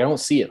team. Like I don't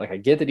see it. Like I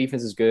get the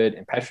defense is good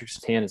and Patrick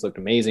Surtain has looked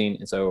amazing.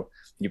 And so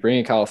you bring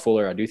in Kyle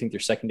Fuller. I do think their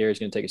secondary is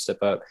going to take a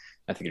step up.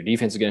 I think their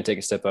defense is going to take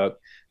a step up.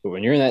 But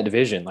when you're in that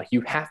division, like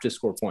you have to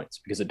score points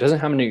because it doesn't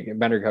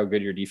matter how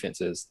good your defense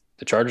is.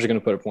 The Chargers are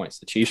going to put up points.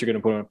 The Chiefs are going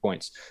to put up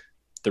points.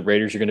 The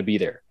Raiders are going to be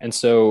there. And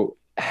so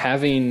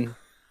having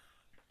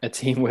a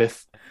team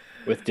with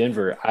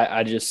Denver,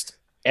 I just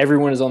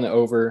everyone is on the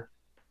over.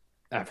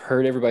 I've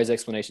heard everybody's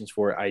explanations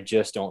for it. I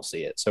just don't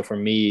see it. So for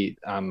me,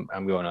 I'm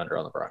going under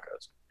on the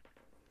Broncos.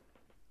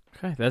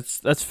 Okay,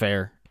 that's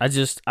fair. I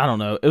don't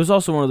know. It was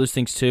also one of those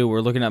things too.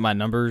 Where looking at my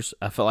numbers,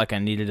 I felt like I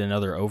needed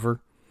another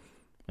over,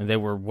 and they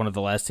were one of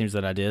the last teams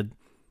that I did.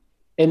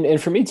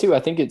 And for me too, I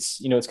think it's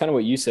kind of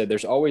what you said.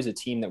 There's always a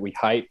team that we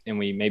hype and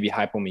we maybe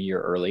hype them a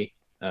year early.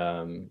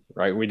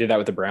 Right. We did that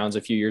with the Browns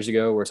a few years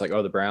ago where it's like,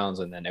 oh, the Browns.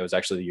 And then it was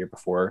actually the year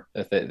before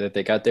that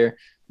they got there.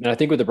 And I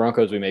think with the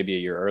Broncos, we may be a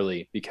year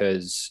early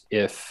because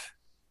if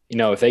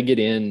they get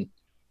in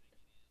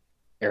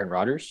Aaron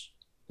Rodgers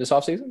this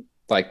offseason,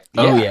 like,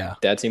 Oh yeah, yeah.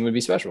 that team would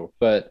be special.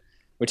 But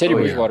with Teddy Oh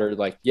yeah. Bridgewater,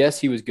 like, yes,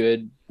 he was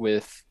good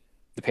with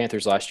the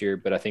Panthers last year,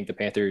 but I think the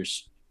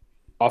Panthers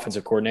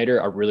offensive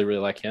coordinator, I really, really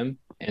like him.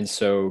 And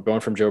so going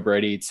from Joe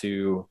Brady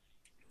to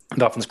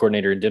the offense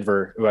coordinator in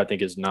Denver, who I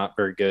think is not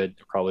very good,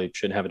 probably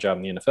shouldn't have a job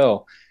in the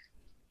NFL.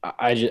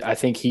 I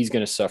think he's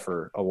going to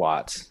suffer a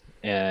lot.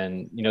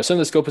 And some of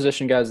the skill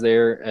position guys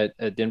there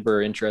at Denver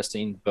are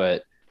interesting,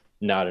 but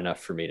not enough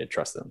for me to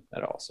trust them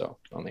at all. So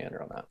on the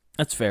under on that.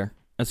 That's fair.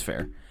 That's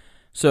fair.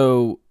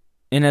 So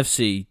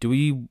NFC,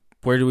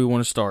 where do we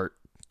want to start?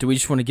 Do we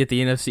just want to get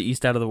the NFC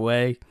East out of the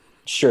way?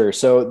 Sure.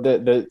 So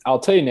the I'll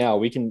tell you now.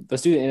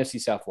 Let's do the NFC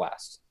South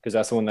last because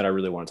that's the one that I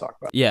really want to talk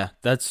about. Yeah,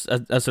 that's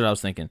what I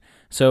was thinking.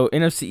 So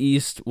NFC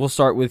East, we'll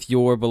start with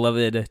your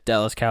beloved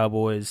Dallas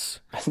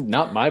Cowboys.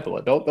 Not my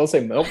beloved. Don't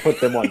put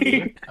them on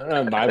me. I don't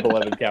have my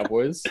beloved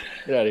Cowboys.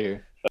 Get out of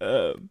here.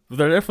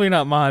 They're definitely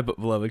not my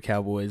beloved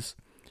Cowboys.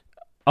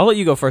 I'll let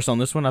you go first on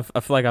this one. I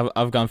feel like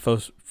I've gone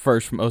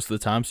first most of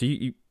the time, so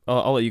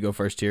I'll let you go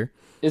first here.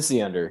 It's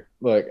the under.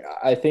 Look,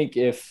 I think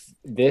if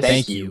this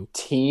Thank you.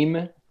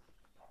 team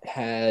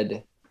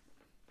had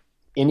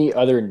any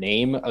other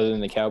name other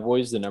than the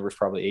Cowboys, the number's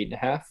probably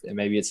 8.5, and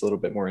maybe it's a little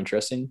bit more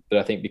interesting. But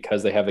I think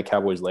because they have the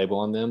Cowboys label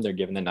on them, they're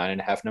given the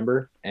 9.5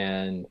 number,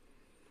 and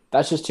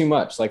that's just too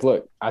much. Like,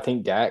 look, I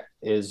think Dak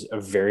is a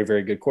very,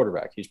 very good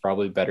quarterback. He's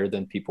probably better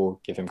than people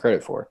give him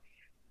credit for.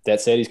 That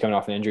said, he's coming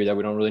off an injury that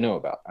we don't really know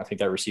about. I think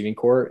that receiving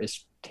core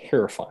is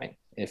terrifying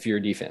if you're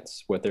a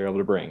defense, what they're able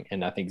to bring.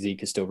 And I think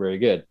Zeke is still very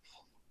good.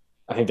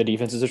 I think the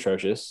defense is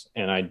atrocious,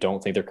 and I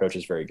don't think their coach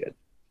is very good.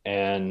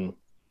 And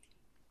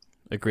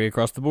Agree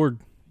across the board.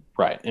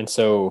 right. And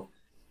so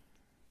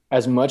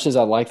as much as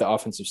I like the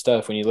offensive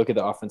stuff, when you look at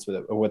the offense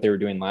with what they were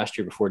doing last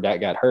year before Dak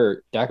got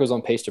hurt, Dak was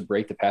on pace to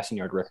break the passing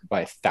yard record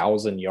by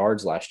 1,000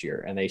 yards last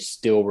year, and they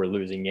still were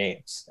losing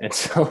games. And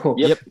so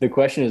the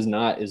question is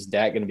not, is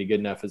Dak going to be good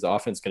enough? Is the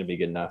offense going to be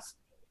good enough?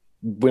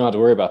 We don't have to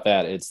worry about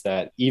that. It's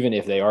that even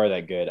if they are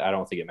that good, I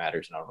don't think it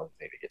matters, and I don't really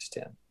think they get to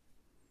 10.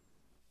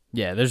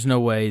 Yeah, there's no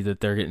way that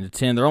they're getting to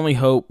 10. Their only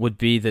hope would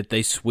be that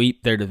they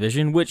sweep their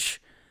division,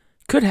 which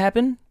could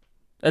happen.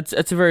 That's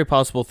a very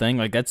possible thing.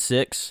 Like, that's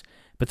 6.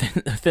 But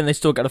then they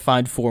still got to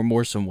find 4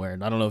 more somewhere,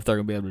 and I don't know if they're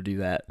gonna be able to do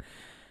that.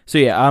 So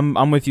yeah,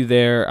 I'm with you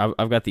there.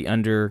 I've got the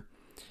under.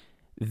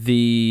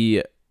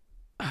 Oh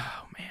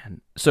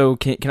man. So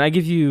can I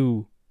give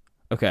you?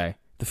 Okay,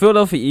 the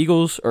Philadelphia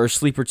Eagles are a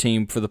sleeper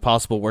team for the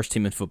possible worst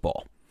team in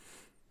football.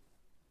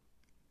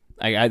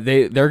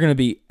 They're gonna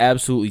be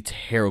absolutely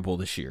terrible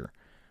this year.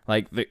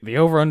 Like the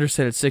over under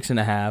set at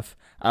 6.5.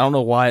 I don't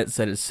know why it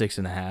said it's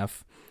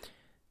 6.5.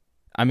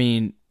 I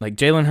mean, like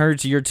Jalen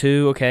Hurts year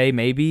 2, okay,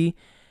 maybe.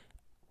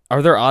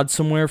 Are there odds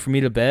somewhere for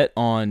me to bet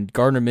on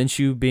Gardner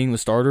Minshew being the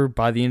starter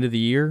by the end of the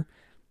year?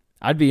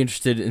 I'd be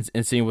interested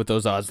in seeing what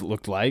those odds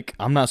looked like.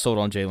 I'm not sold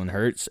on Jalen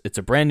Hurts. It's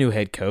a brand new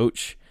head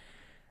coach.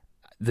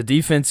 The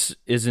defense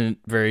isn't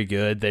very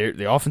good.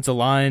 The offensive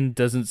line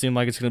doesn't seem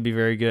like it's going to be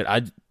very good.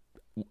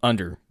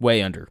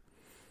 Way under.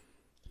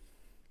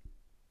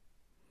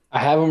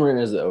 I have them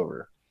written as the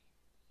over,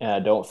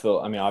 and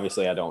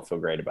obviously I don't feel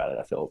great about it.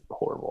 I feel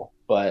horrible,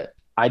 but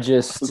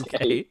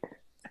Okay.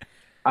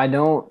 I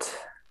don't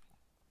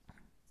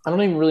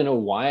even really know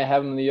why I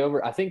have them in the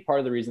over. I think part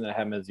of the reason that I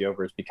have them as the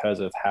over is because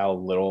of how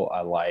little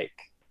I like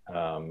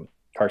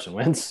Carson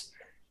Wentz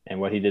and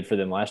what he did for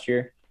them last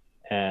year.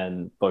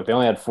 And look, they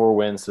only had 4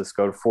 wins. So let's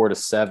go to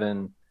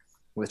 4-7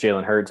 with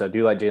Jalen Hurts. I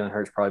do like Jalen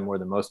Hurts probably more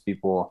than most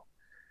people.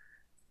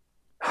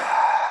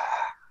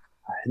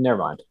 Never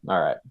mind.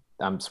 All right.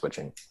 I'm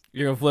switching.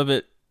 You're going to flip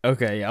it?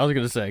 Okay, yeah, I was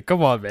going to say,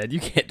 come on, man. You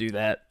can't do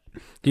that.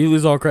 You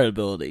lose all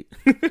credibility.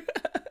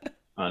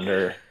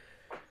 Under.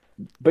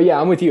 But yeah,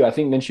 I'm with you. I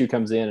think Minshew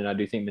comes in, and I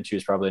do think Minshew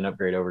is probably an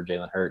upgrade over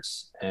Jalen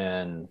Hurts.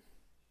 And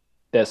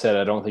that said,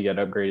 I don't think that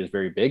upgrade is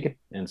very big.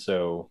 And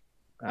so,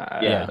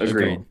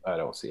 agreed. I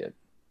don't see it.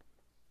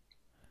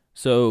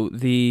 So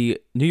the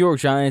New York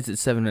Giants at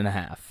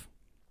 7.5.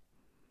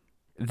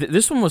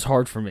 This one was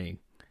hard for me.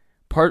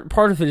 Part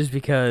of it is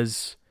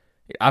because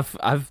I'm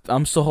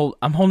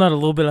holding out a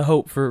little bit of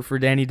hope for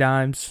Danny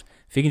Dimes.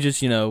 If he can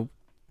just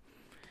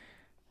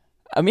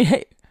I mean,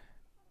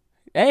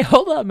 hey,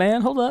 hold up,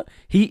 man, hold up.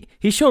 He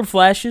showed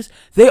flashes.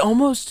 They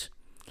almost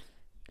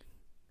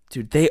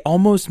made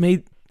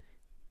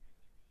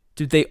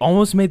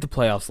the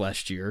playoffs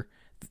last year.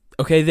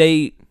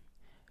 Okay,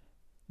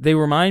 they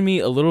remind me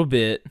a little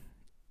bit.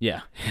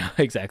 Yeah, yeah,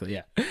 exactly,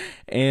 yeah.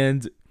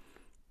 And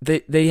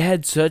they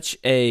had such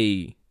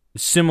a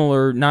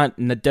similar,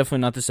 definitely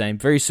not the same,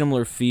 very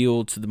similar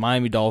feel to the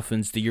Miami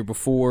Dolphins the year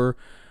before,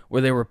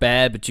 where they were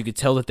bad, but you could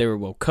tell that they were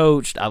well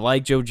coached. I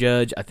like Joe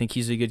Judge. I think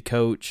he's a good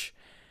coach.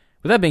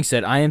 With that being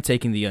said, I am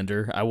taking the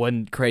under. I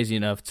wasn't crazy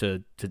enough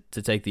to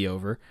take the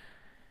over.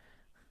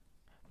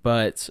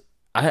 But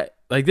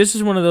this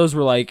is one of those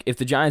where if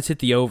the Giants hit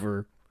the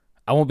over,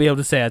 I won't be able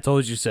to say I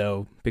told you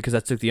so because I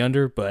took the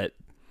under, but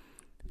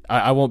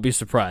I won't be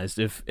surprised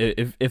if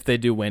they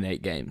do win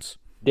 8 games.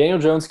 Daniel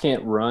Jones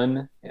can't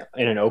run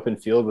in an open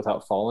field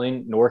without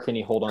falling, nor can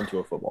he hold on to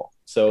a football.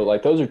 So,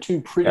 those are two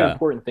pretty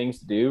important things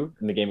to do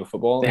in the game of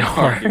football. They if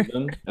are. you can't do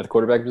them at the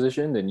quarterback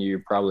position, then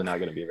you're probably not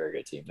going to be a very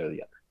good team. They're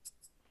the other.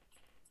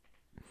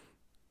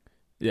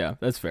 Yeah,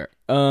 that's fair.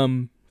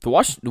 The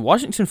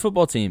Washington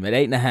football team at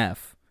 8.5.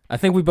 I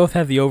think we both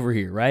have the over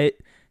here, right?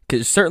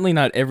 Because certainly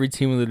not every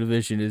team in the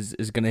division is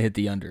going to hit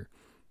the under.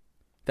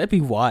 That'd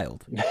be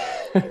wild.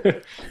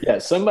 Yeah,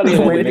 somebody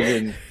in the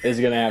division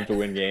is going to have to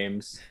win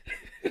games,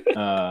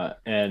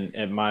 and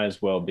it might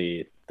as well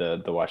be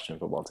the Washington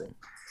football team.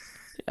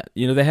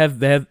 Yeah, they have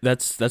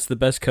that's the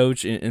best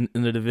coach in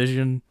the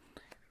division.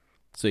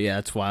 So yeah,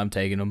 that's why I'm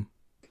taking them.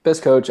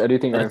 Best coach, I do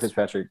think Ryan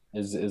Fitzpatrick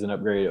is an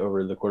upgrade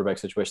over the quarterback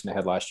situation they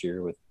had last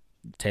year with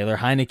Taylor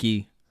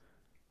Heineke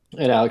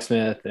and Alex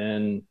Smith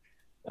and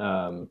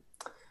the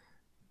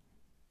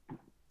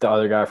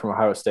other guy from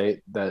Ohio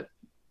State that.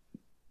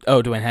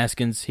 Oh, Dwayne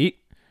Haskins. He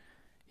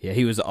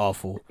was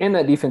awful. And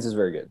that defense is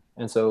very good.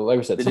 And so, like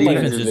we said, somebody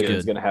in this division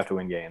is going to have to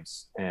win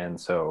games.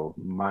 And so,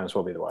 might as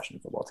well be the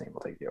Washington football team.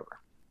 We'll take the over.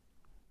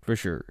 For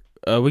sure.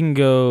 We can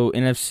go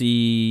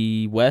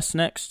NFC West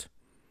next.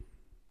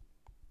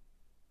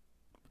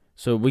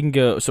 So we can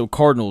go. So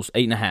Cardinals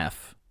 8.5.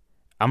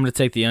 I'm going to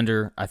take the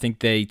under. I think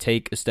they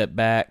take a step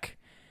back.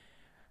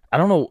 I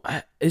don't know.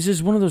 It's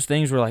just one of those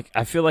things where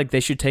I feel like they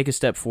should take a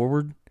step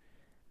forward,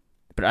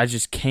 but I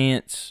just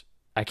can't.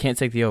 I can't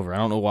take the over. I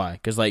don't know why.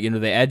 Because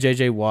they add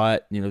J.J.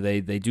 Watt.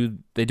 They do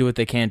what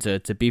they can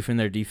to beef in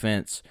their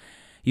defense.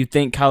 You'd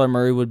think Kyler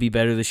Murray would be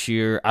better this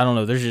year. I don't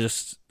know.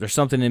 There's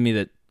something in me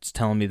that's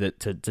telling me that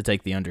to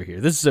take the under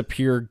here. This is a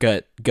pure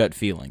gut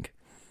feeling.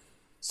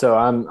 So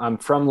I'm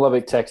from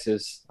Lubbock,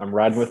 Texas. I'm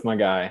riding with my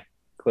guy,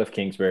 Cliff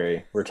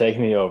Kingsbury. We're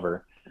taking the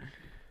over.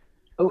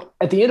 Oh,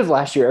 at the end of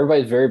last year,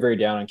 everybody's very, very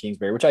down on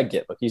Kingsbury, which I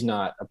get. Look, he's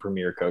not a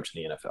premier coach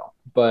in the NFL.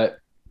 But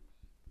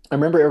I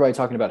remember everybody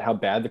talking about how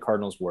bad the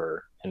Cardinals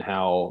were and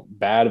how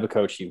bad of a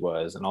coach he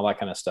was and all that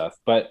kind of stuff.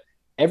 But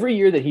every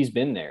year that he's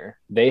been there,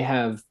 they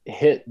have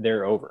hit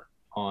their over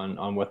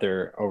on what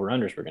their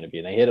over-unders were going to be.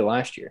 And they hit it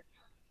last year.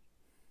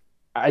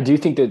 I do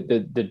think that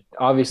the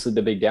obviously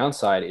the big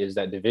downside is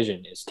that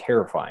division is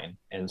terrifying.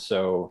 And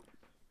so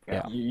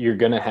you're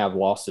going to have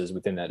losses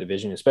within that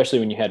division, especially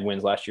when you had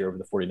wins last year over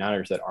the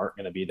 49ers that aren't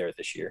going to be there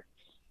this year.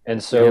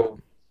 And so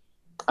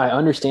I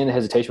understand the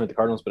hesitation with the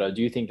Cardinals, but I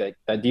do think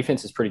that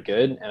defense is pretty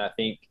good. And I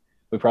think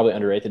we probably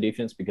underrate the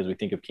defense because we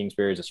think of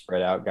Kingsbury as a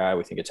spread out guy.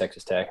 We think of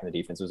Texas Tech and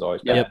the defense is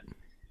always bad. Yep.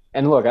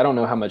 And look, I don't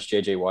know how much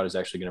J.J. Watt is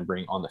actually going to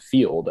bring on the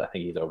field. I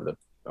think he's over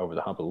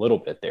the hump a little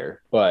bit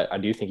there, but I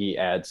do think he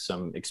adds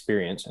some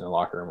experience in the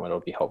locker room, which will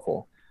be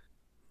helpful.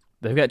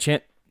 They've got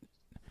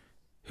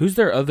who's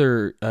their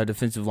other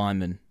defensive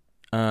lineman?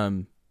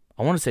 I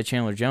want to say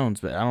Chandler Jones,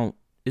 but I don't.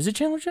 Is it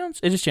Chandler Jones?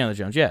 It is Chandler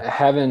Jones,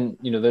 yeah.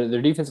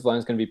 Their defensive line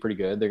is going to be pretty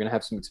good. They're going to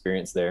have some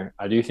experience there.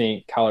 I do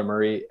think Kyler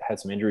Murray had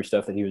some injury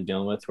stuff that he was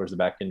dealing with towards the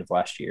back end of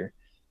last year.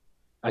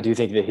 I do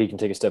think that he can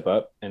take a step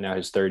up, and now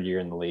his 3rd year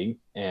in the league,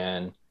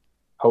 and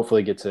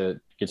hopefully get to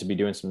be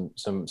doing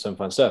some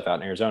fun stuff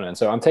out in Arizona. And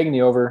so I'm taking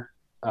the over.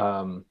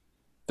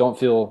 Don't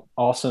feel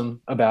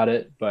awesome about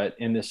it, but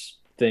in this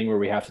thing where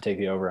we have to take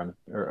the over, I'm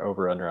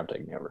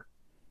taking the over.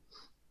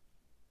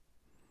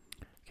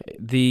 Okay.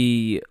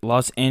 The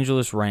Los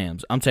Angeles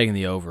Rams, I'm taking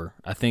the over.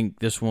 I think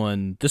this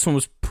one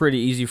was pretty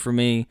easy for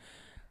me.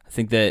 I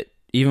think that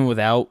even with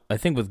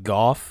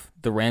Goff,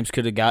 the Rams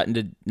could have gotten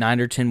to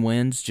 9 or 10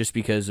 wins just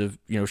because of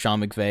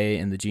Sean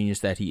McVay and the genius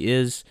that he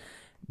is.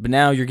 But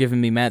now you're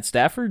giving me Matt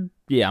Stafford?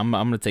 Yeah, I'm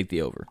going to take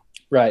the over.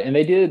 Right, and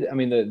they did. I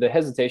mean, the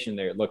hesitation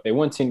there, look, they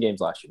won 10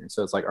 games last year.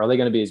 So it's are they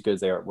going to be as good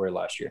as they were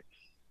last year?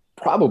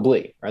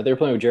 Probably, right? They were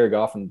playing with Jared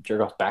Goff and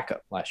Jared Goff's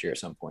backup last year at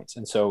some points.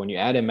 And so when you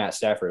add in Matt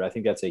Stafford, I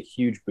think that's a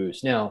huge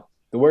boost. Now,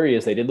 the worry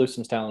is they did lose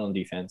some talent on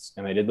defense,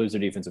 and they did lose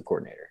their defensive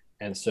coordinator.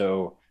 And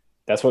so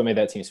that's what made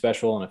that team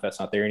special. And if that's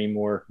not there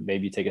anymore,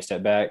 maybe you take a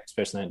step back,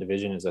 especially in that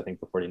division, as I think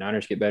the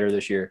 49ers get better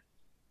this year.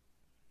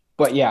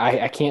 But yeah,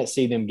 I can't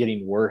see them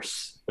getting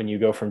worse when you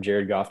go from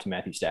Jared Goff to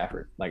Matthew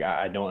Stafford. Like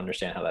I don't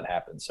understand how that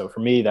happens. So for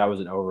me, that was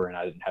an over, and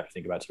I didn't have to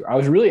think about it. I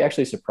was really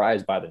actually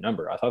surprised by the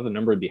number. I thought the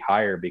number would be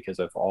higher because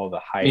of all the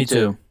Me hype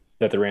too.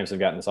 that the Rams have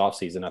gotten this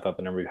offseason. I thought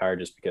the number would be higher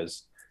just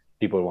because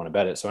people would want to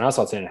bet it. So when I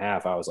saw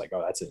 10.5, I was like,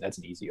 oh, that's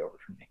an easy over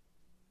for me.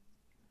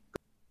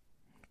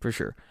 For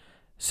sure.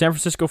 San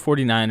Francisco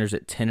 49ers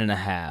at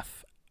 10.5.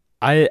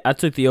 I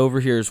took the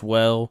over here as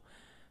well.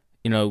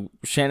 You know,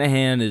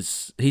 Shanahan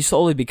he's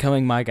slowly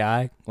becoming my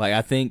guy. Like,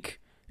 I think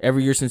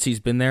every year since he's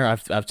been there,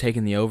 I've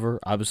taken the over.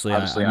 Obviously,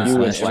 I missed You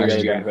and last every year.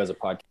 other guy who has a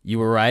podcast. You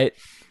were right.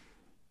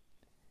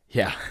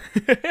 Yeah.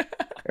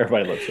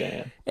 Everybody loves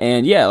Shanahan.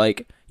 And yeah,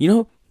 like,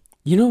 you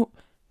know,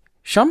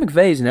 Sean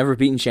McVay's never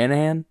beaten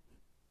Shanahan.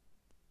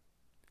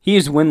 He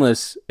is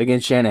winless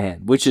against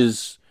Shanahan, which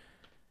is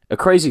a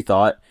crazy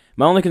thought.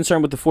 My only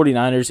concern with the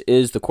 49ers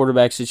is the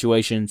quarterback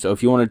situation. So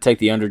if you want to take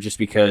the under just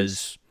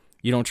because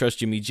you don't trust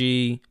Jimmy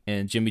G,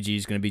 and Jimmy G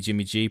is going to be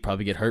Jimmy G,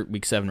 probably get hurt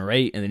week 7 or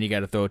 8, and then you got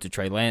to throw it to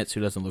Trey Lance,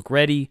 who doesn't look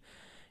ready.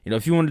 You know,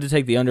 if you wanted to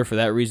take the under for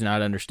that reason,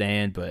 I'd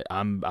understand, but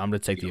I'm going to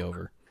take the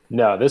over.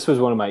 No, this was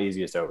one of my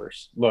easiest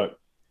overs. Look,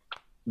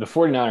 the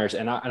 49ers,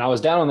 and I was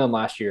down on them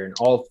last year, and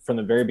all from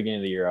the very beginning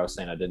of the year, I was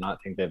saying I did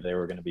not think that they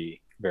were going to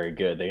be very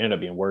good. They ended up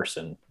being worse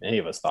than any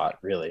of us thought,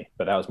 really,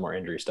 but that was more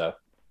injury stuff.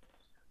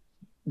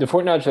 The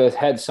 49ers have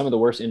had some of the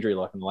worst injury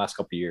luck in the last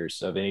couple of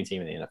years of any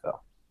team in the NFL.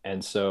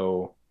 And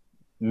so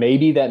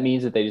maybe that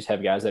means that they just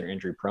have guys that are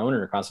injury prone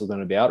and are constantly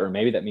going to be out, or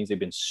maybe that means they've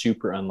been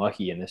super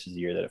unlucky and this is the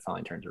year that it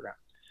finally turns around.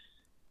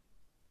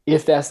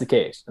 If that's the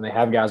case, and they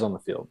have guys on the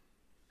field,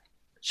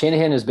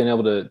 Shanahan has been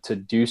able to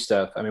do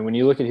stuff. I mean, when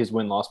you look at his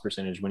win-loss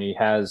percentage, when he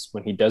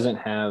doesn't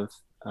have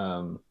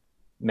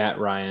Matt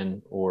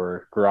Ryan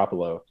or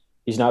Garoppolo,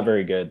 he's not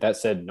very good. That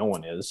said, no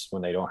one is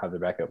when they don't have their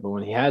backup. But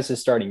when he has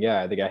his starting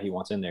guy, the guy he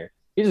wants in there,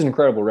 he has an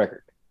incredible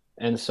record.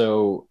 And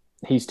so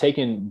he's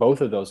taken both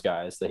of those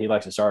guys that he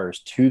likes as starters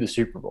to the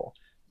Super Bowl.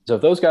 So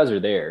if those guys are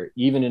there,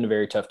 even in a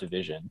very tough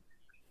division,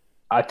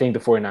 I think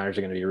the 49ers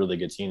are going to be a really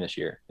good team this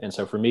year. And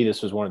so for me,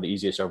 this was one of the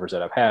easiest overs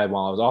that I've had.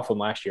 While I was off them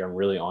last year, I'm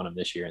really on them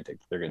this year and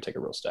think they're going to take a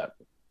real step.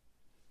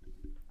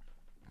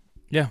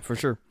 Yeah, for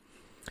sure.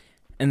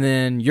 And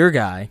then your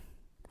guy,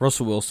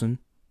 Russell Wilson,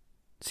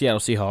 Seattle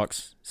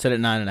Seahawks, set at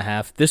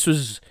 9.5. This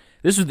was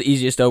the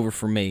easiest over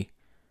for me.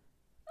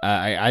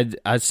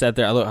 I sat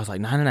there. I was like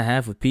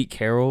 9.5 with Pete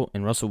Carroll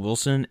and Russell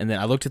Wilson, and then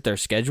I looked at their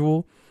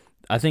schedule.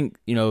 I think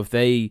if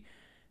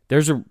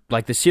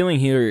the ceiling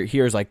here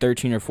is like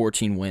 13 or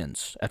 14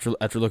 wins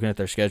after looking at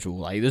their schedule.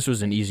 Like this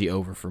was an easy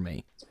over for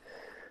me.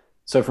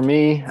 So for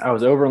me, I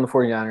was over on the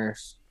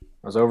 49ers.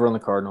 I was over on the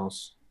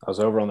Cardinals. I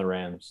was over on the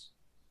Rams.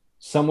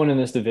 Someone in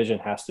this division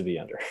has to be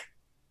under.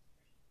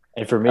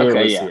 And for me, it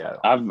was Seattle.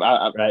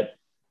 Right?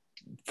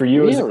 For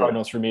you, it's the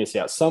Cardinals. For me, it's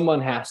Seattle.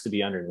 Someone has to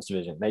be under in this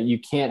division. That you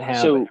can't have.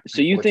 So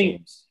you think?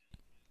 Teams.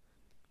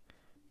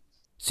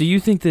 So you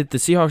think that the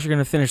Seahawks are going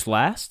to finish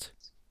last,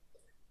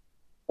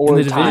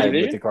 or tied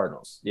with the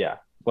Cardinals? Yeah,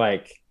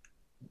 like,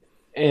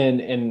 and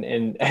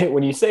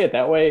when you say it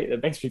that way,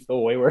 it makes me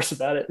feel way worse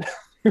about it.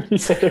 When you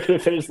say they're going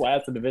to finish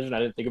last in the division, I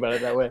didn't think about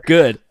it that way.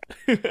 Good.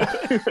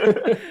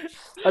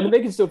 I mean,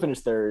 they can still finish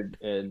third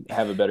and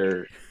have a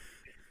better.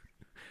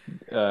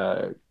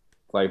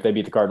 Like if they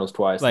beat the Cardinals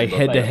twice, like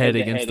head to head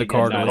against the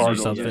Cardinals or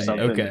something.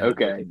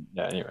 Okay.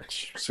 Yeah. Anyway,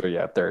 so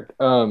yeah, third.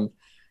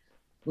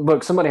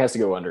 Look, somebody has to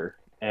go under,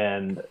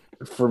 and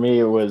for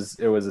me, it was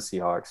the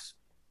Seahawks.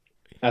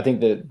 I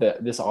think that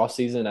this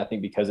offseason, I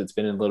think because it's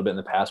been a little bit in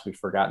the past, we've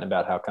forgotten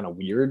about how kind of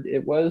weird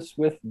it was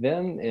with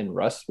them and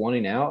Russ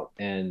wanting out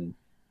and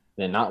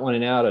then not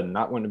wanting out and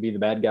not wanting to be the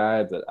bad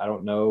guy. But I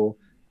don't know.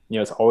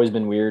 It's always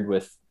been weird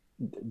with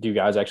do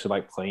guys actually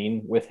like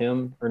playing with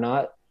him or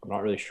not? I'm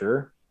not really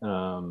sure.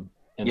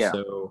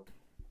 So,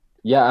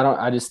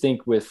 I just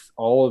think with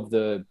all of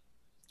the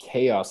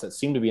chaos that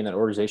seemed to be in that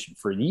organization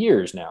for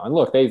years now, and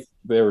look,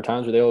 there were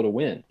times where they were able to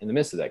win in the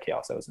midst of that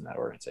chaos that was in that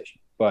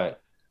organization.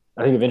 But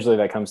I think eventually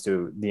that comes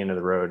to the end of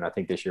the road, and I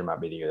think this year might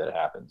be the year that it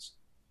happens.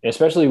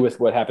 Especially with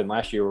what happened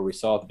last year, where we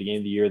saw at the beginning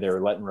of the year they were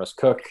letting Russ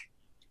cook,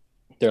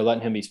 they're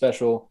letting him be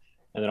special,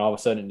 and then all of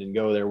a sudden it didn't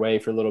go their way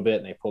for a little bit,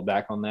 and they pulled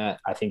back on that.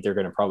 I think they're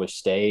going to probably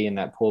stay in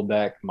that pulled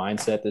back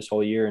mindset this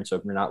whole year, and so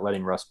if you're not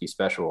letting Russ be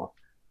special,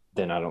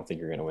 then I don't think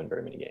you're going to win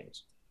very many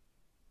games.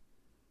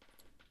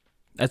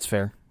 That's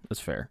fair.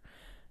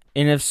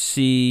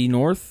 NFC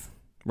North,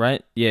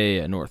 right?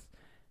 Yeah, North.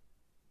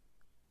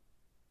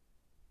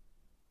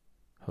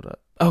 Hold up.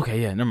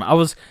 Okay, yeah, never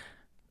mind.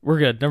 We're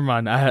good. Never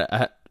mind.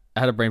 I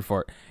had a brain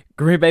fart.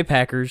 Green Bay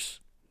Packers,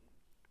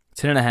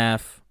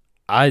 10.5.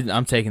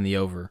 I'm taking the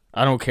over.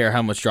 I don't care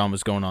how much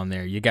drama's going on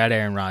there. You got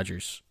Aaron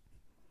Rodgers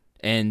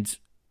and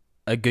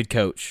a good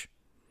coach.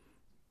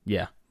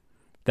 Yeah.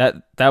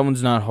 That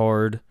one's not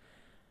hard.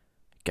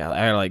 God,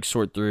 I gotta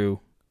sort through.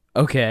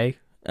 Okay.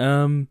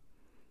 The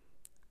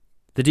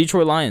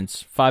Detroit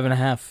Lions,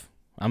 5.5.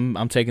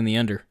 I'm taking the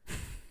under.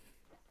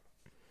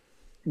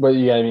 But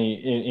you got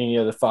any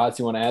other thoughts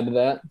you want to add to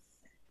that?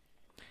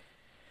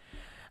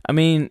 I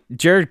mean,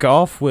 Jared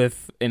Goff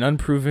with an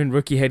unproven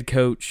rookie head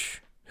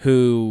coach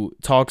who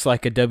talks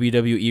like a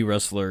WWE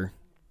wrestler.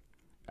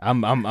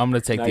 I'm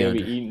gonna take Not the gonna be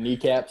under. eating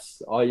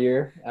kneecaps all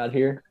year out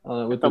here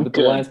with I'm the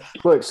good. Lions.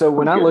 Look, so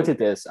when I'm I good. looked at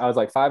this, I was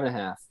like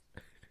 5.5.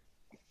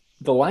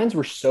 The Lions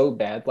were so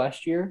bad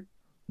last year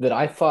that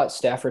I thought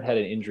Stafford had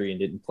an injury and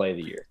didn't play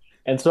the year.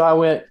 And so I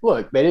went,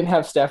 look, they didn't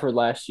have Stafford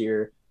last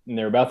year, and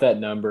they're about that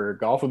number.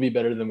 Golf would be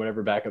better than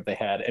whatever backup they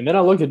had. And then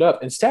I looked it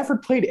up, and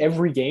Stafford played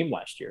every game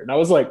last year. And I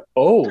was like,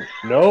 oh,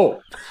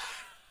 no.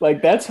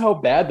 Like, that's how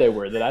bad they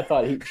were that I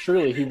thought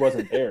surely he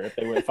wasn't there if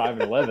they went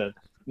 5-11.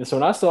 And so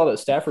when I saw that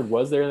Stafford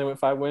was there and they went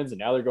 5 wins, and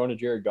now they're going to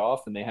Jared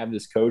Goff and they have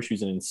this coach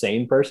who's an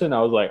insane person,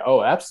 I was like,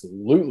 oh,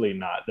 absolutely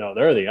not. No,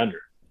 they're the under.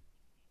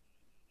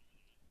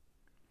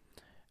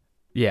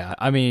 Yeah,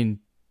 I mean,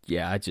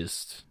 yeah,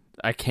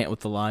 I can't with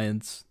the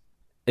Lions.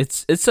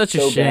 It's such a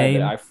So bad shame.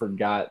 that I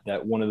forgot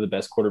that one of the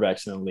best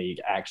quarterbacks in the league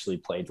actually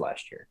played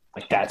last year.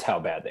 Like, that's how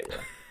bad they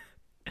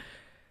were.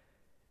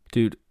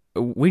 Dude,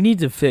 we need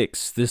to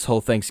fix this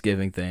whole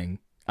Thanksgiving thing.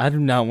 I do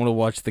not want to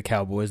watch the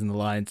Cowboys and the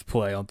Lions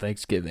play on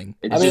Thanksgiving.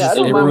 It's I mean, just- I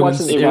don't it mind ruins-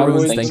 watching the it ruins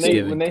Cowboys when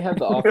Thanksgiving. they have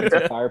the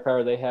offensive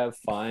firepower they have,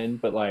 fine.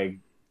 But, like,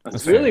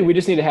 That's really, fair. we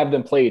just need to have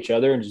them play each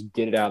other and just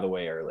get it out of the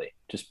way early.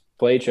 Just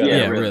play each other,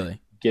 Yeah, really.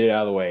 really. get it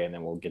out of the way, and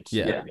then we'll get to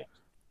Yeah. the other game.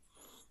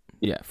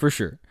 Yeah, for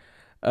sure.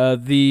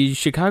 The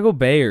Chicago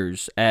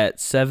Bears at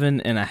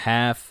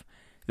 7.5.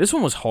 This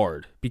one was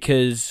hard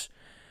because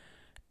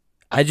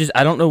I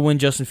don't know when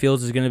Justin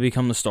Fields is going to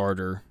become the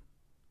starter,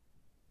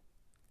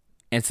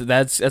 and so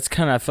that's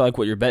kind of I feel like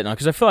what you're betting on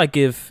because I feel like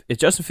if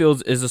Justin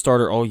Fields is the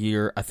starter all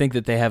year, I think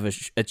that they have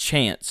a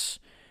chance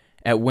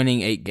at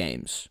winning 8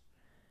 games.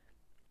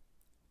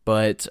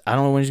 But I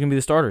don't know when he's going to be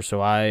the starter,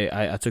 so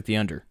I took the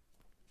under.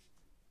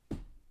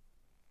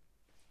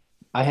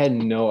 I had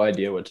no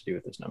idea what to do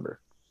with this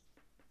number.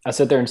 I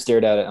sat there and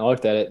stared at it, and I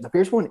looked at it. The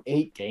Bears won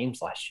 8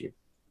 games last year.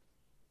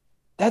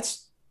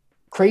 That's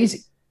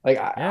crazy. Like,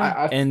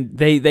 And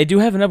they do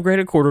have an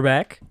upgraded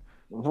quarterback.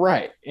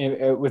 right.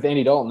 And with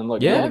Andy Dalton, and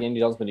look, I Yeah. don't think Andy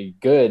Dalton's going to be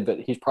good, but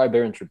he's probably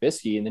better than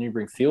Trubisky. And then you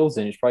bring Fields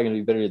in, he's probably going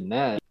to be better than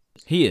that.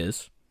 He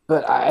is.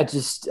 But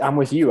I'm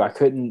with you. I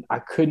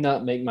could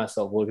not make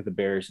myself look at the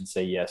Bears and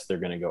say, yes, they're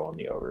going to go on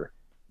the over.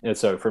 And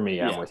so for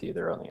me, I'm Yeah. with you.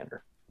 They're on the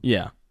under.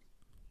 Yeah.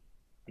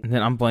 And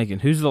then I'm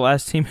blanking. Who's the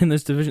last team in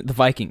this division? The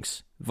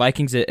Vikings.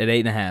 Vikings at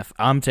 8.5.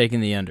 I'm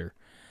taking the under.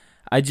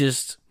 I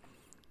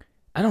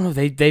don't know.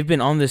 They've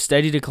been on this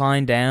steady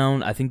decline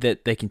down. I think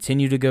that they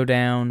continue to go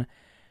down.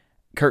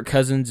 Kirk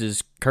Cousins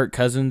is Kirk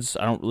Cousins.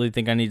 I don't really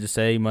think I need to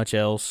say much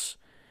else.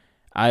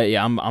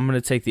 I'm going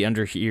to take the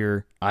under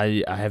here.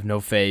 I have no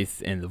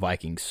faith in the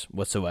Vikings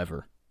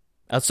whatsoever,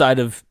 outside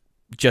of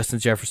Justin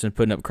Jefferson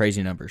putting up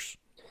crazy numbers.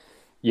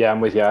 Yeah, I'm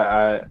with you.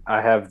 I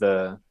have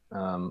the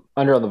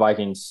under on the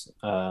Vikings.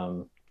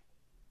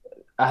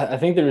 I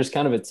think they're just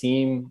kind of a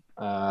team.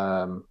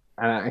 And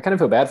I kind of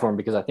feel bad for them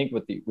because I think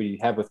what we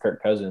have with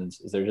Kirk Cousins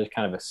is there's just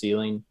kind of a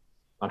ceiling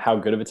on how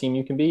good of a team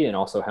you can be and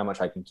also how much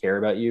I can care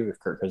about you if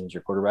Kirk Cousins is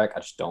your quarterback.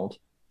 I just don't.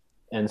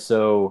 And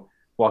so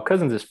while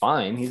Cousins is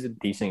fine, he's a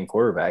decent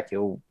quarterback.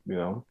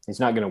 He's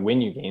not going to win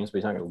you games, but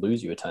he's not going to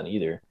lose you a ton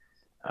either.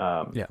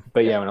 Yeah.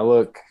 But yeah, when I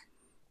look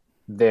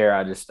there,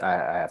 I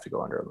have to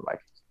go under on the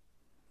Vikings.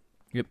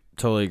 Yep,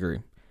 totally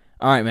agree.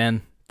 All right,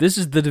 man. This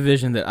is the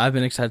division that I've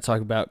been excited to talk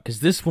about because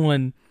this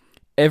one,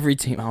 every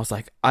team, I was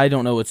like, I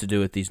don't know what to do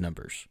with these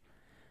numbers.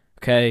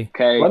 Okay?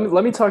 Okay.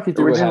 Let me talk you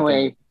through what happened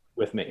Originally,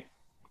 with me.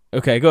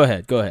 Okay, go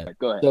ahead. go ahead.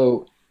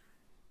 So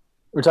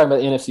we're talking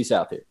about the NFC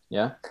South here,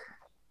 yeah?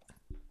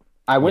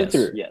 I went Yes.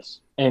 through Yes.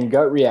 and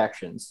gut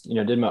reactions,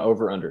 did my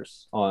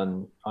over-unders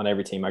on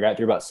every team. I got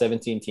through about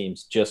 17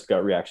 teams, just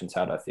gut reactions,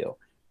 how did I feel?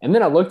 And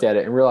then I looked at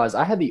it and realized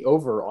I had the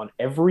over on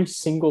every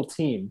single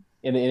team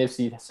in the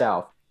NFC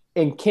South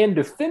and can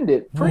defend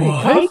it pretty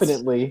What?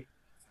 confidently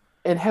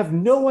and have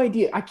no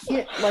idea. I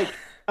can't,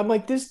 I'm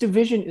like, this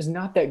division is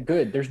not that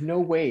good. There's no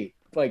way.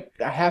 Like,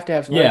 I have to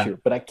have some Yeah. here,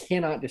 but I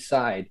cannot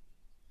decide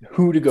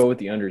who to go with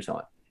the unders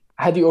on.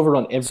 I had the over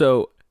on every.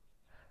 So,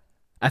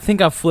 I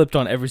think I flipped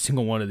on every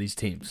single one of these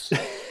teams.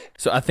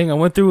 So, I think I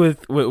went through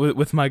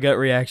with my gut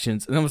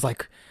reactions, and I was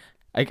like,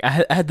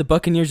 I had the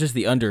Buccaneers as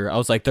the under. I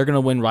was like, they're going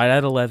to win right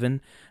at 11.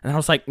 And I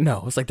was like,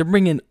 no. It's like they're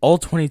bringing all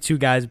 22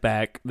 guys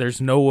back. There's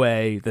no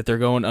way that they're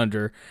going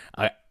under.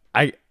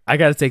 I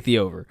got to take the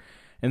over.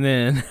 And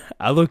then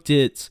I looked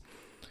at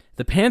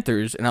the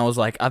Panthers, and I was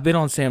like, I've been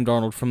on Sam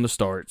Darnold from the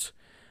start.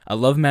 I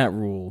love Matt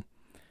Rule.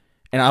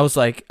 And I was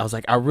like,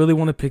 I really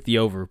want to pick the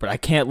over, but I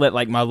can't let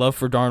my love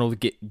for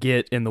Darnold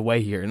get in the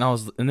way here. And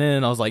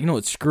then I was like, you know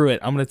what, screw it.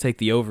 I'm going to take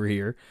the over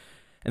here.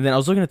 And then I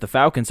was looking at the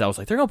Falcons. I was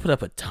like, they're going to put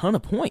up a ton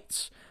of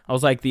points. I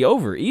was like, the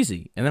over,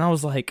 easy. And then I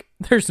was like,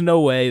 there's no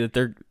way that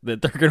they're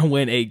going to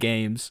win 8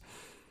 games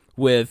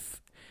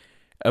with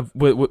a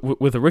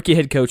rookie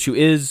head coach who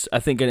is, I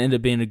think, going to end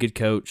up being a good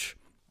coach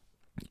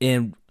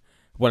in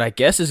what I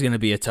guess is going to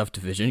be a tough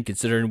division,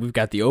 considering we've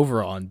got the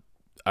over on.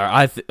 Or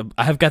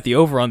I've got the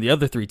over on the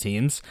other 3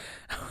 teams.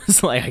 I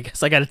was like, I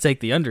guess I got to take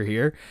the under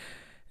here.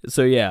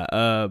 So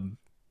yeah,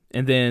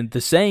 And then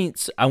the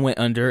Saints, I went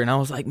under, and I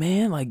was like,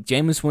 man, like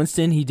Jameis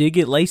Winston, he did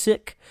get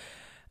LASIK.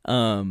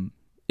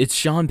 It's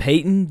Sean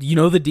Payton. You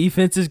know the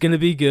defense is going to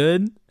be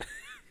good.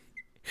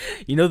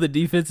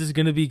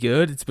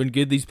 It's been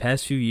good these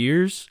past few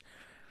years.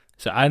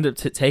 So I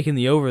ended up taking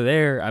the over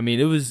there. I mean,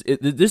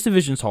 this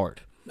division's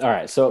hard. All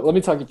right, so let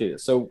me talk you through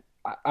this. So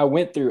I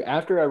went through,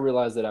 after I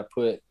realized that I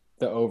put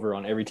the over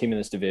on every team in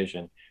this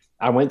division,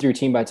 I went through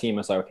team by team. I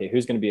was like, okay,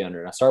 who's going to be under?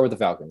 And I started with the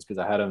Falcons because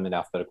I had them in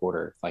alphabetical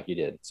order like you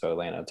did. So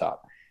Atlanta up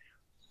top.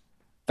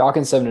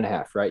 Falcons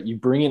 7.5, right? You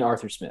bring in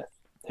Arthur Smith,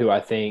 who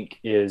I think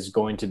is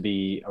going to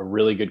be a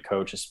really good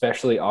coach,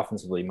 especially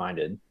offensively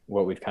minded,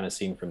 what we've kind of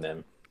seen from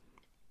them.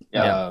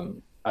 Yeah.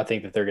 I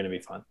think that they're going to be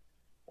fun.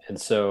 And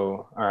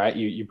so, all right,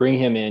 you bring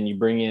him in, you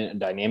bring in a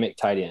dynamic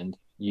tight end.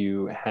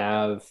 You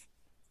have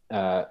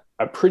a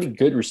pretty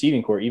good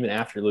receiving core even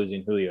after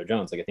losing Julio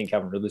Jones. Like I think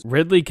Calvin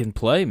Ridley can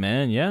play,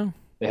 man. Yeah.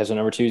 They have some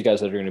number 2 guys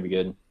that are going to be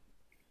good.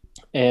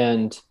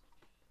 And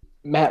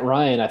Matt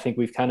Ryan, I think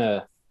we've kind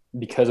of,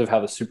 because of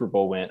how the Super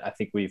Bowl went, I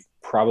think we've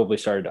probably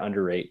started to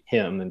underrate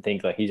him and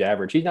think like he's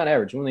average. He's not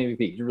average. He's only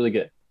MVP. He's really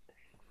good.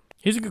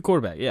 He's a good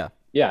quarterback. Yeah.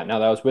 Yeah. Now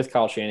that was with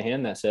Kyle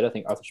Shanahan. That said, I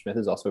think Arthur Smith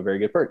is also a very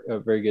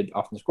good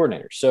offensive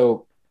coordinator.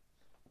 So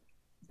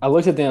I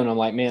looked at them and I'm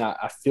like, man,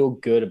 I feel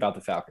good about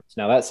the Falcons.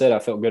 Now that said, I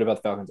felt good about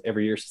the Falcons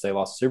every year since they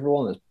lost the Super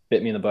Bowl, and it's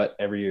bit me in the butt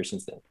every year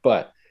since then.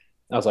 But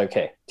I was like,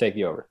 okay, take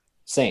the over.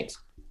 Saints.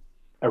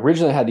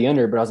 Originally I had the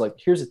under, but I was like,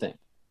 here's the thing.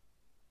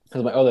 I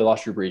was like, oh, they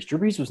lost Drew Brees. Drew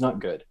Brees was not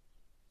good.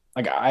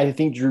 Like, I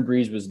think Drew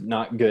Brees was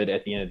not good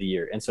at the end of the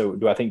year. And so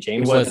do I think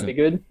Jameis is going to be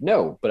good?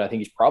 No, but I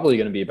think he's probably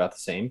going to be about the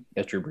same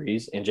as Drew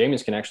Brees. And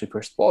Jameis can actually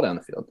push the ball down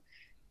the field.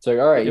 So,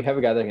 all right, you have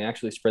a guy that can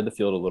actually spread the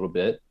field a little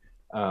bit.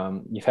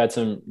 You've had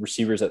some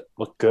receivers that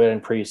look good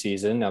in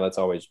preseason. Now, that's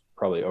always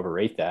probably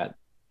overrate that.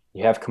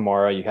 You have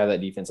Kamara. You have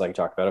that defense like you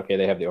talked about. Okay,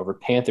 they have the over.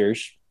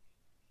 Panthers.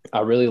 I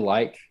really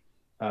like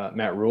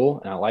Matt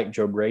Rule, and I like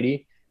Joe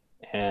Brady.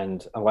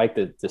 And I like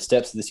the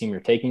steps of the team you're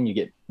taking. You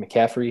get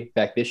McCaffrey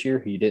back this year,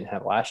 who you didn't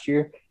have last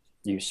year.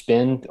 You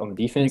spend on the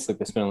defense, like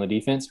they spend on the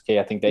defense. Okay,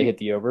 I think they hit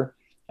the over.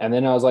 And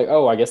then I was like,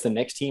 oh, I guess the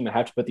next team I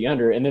have to put the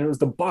under. And then it was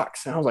the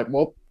Bucks. And I was like,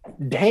 well,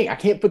 dang, I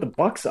can't put the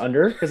Bucks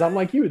under because I'm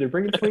like you. They're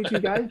bringing 22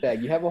 guys back.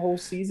 You have a whole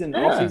season,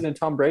 off season,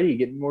 Tom Brady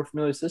getting more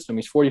familiar system.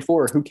 He's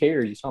 44. Who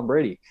cares? He's Tom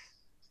Brady.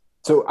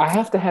 So I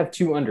have to have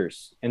 2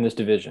 unders in this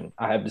division.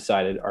 I have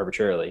decided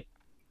arbitrarily.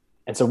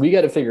 And so we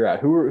got to figure out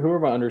who are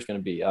my unders going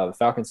to be. The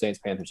Falcons, Saints,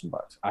 Panthers, and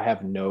Bucks. I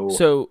have no.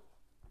 So,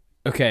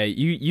 okay,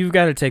 you've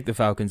got to take the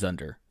Falcons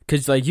under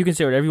because like you can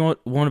say whatever you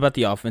want about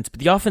the offense, but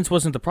the offense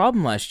wasn't the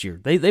problem last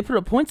year. They put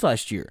up points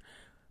last year,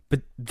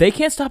 but they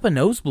can't stop a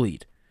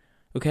nosebleed.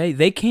 Okay,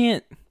 they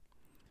can't.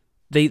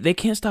 They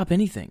can't stop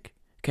anything.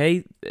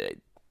 Okay,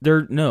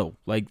 they're no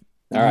like.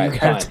 All right, you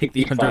got to take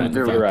the under. On the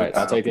You're right.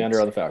 I'll take the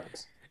under on the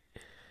Falcons.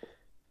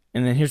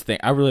 And then here's the thing.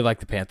 I really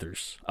like the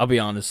Panthers. I'll be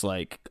honest.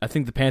 Like, I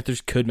think the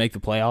Panthers could make the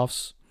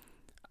playoffs.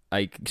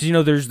 Like, because, you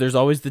know, there's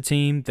always the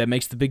team that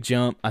makes the big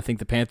jump. I think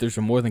the Panthers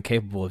are more than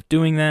capable of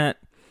doing that.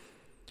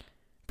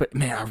 But,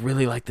 man, I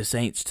really like the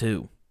Saints,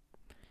 too.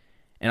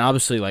 And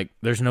obviously, like,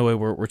 there's no way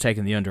we're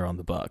taking the under on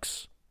the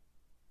Bucks.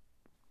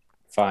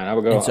 Fine. I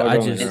will go. So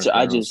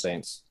I just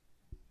Saints.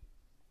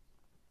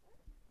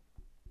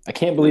 I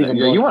can't believe I'm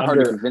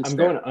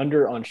going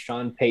under on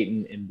Sean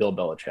Payton and Bill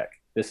Belichick.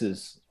 This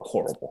is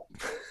horrible.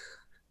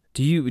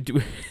 You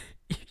can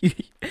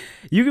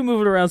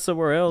move it around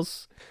somewhere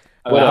else.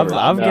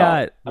 I've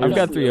got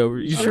 3 over.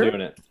 You sure? I'm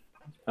doing it.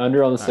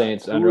 Under on the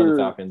Saints, under on the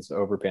Falcons,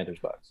 over Panthers,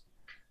 Bucks.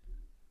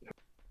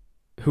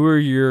 Who are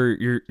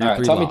your all right,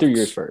 3 talk locks? Me through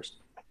yours first.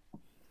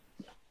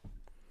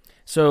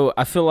 So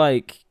I feel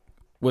like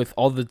with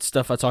all the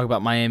stuff I talk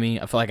about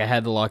Miami, I feel like I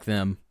had to lock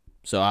them.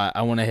 So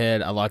I went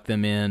ahead, I locked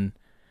them in.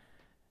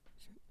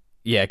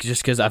 Yeah,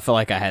 just because I felt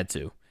like I had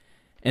to.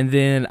 And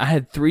then I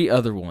had 3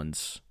 other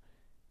ones.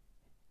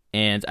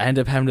 And I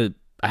ended up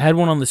I had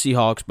one on the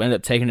Seahawks, but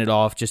ended up taking it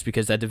off just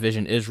because that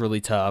division is really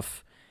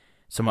tough.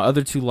 So my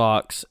other 2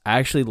 locks, I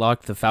actually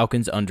locked the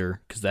Falcons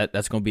under because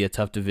that's going to be a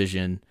tough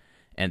division,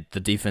 and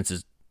the defense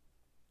is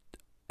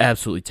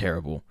absolutely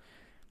terrible.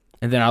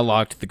 And then I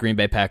locked the Green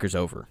Bay Packers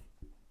over.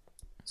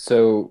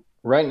 So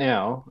right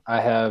now,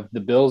 I have the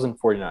Bills and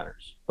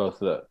 49ers, both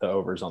the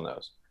overs on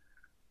those.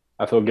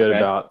 I feel good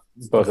about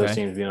both those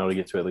teams being able to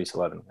get to at least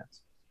 11 wins.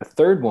 The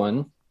third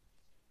one,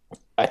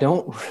 I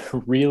don't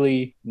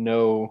really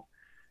know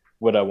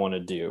what I want to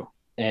do.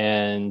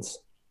 And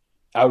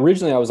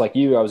originally I was like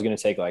you, I was going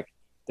to take like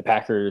the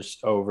Packers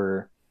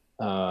over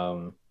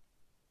or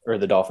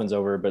the Dolphins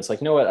over, but it's like,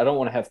 you know what? I don't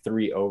want to have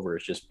 3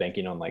 overs just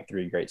banking on like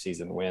 3 great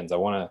season wins. I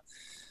want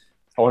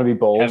to be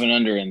bold. Have an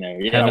under in there.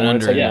 Yeah. Have an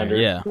under,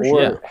 yeah.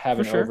 Or have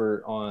an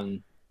over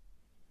on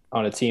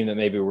a team that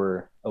maybe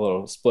we're a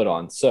little split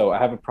on. So I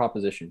have a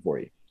proposition for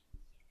you.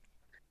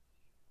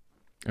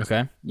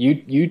 Okay.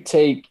 You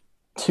take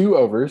 2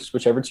 overs,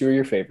 whichever 2 are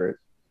your favorite,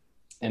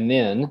 and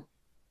then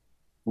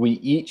we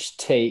each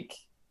take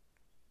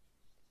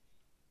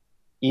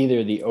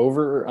either the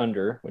over or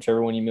under,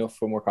 whichever one you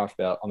feel more confident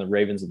about, on the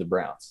Ravens or the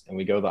Browns, and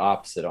we go the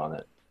opposite on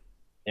it.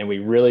 and we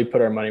really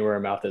put our money where our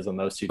mouth is on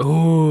those two teams.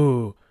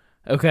 Ooh.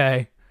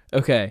 Okay.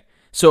 Okay.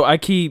 So I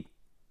keep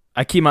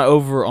my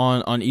over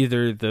on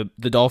either the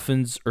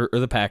Dolphins or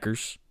the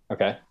Packers.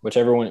 Okay,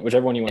 whichever one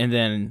you want. And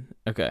then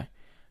okay.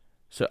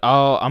 So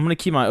I'm gonna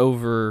keep my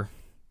over.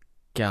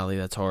 Golly,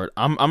 that's hard.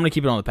 I'm gonna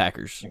keep it on the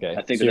Packers. Okay,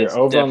 I think so you're that's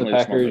over on the definitely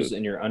a smart Packers move.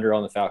 and you're under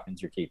on the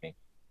Falcons. You're keeping.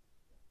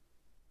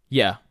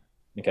 Yeah.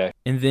 Okay,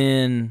 And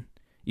then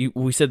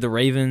we said the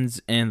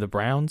Ravens and the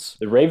Browns.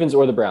 the Ravens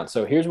or the Browns.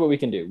 So here's what we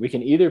can do: we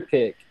can either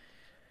pick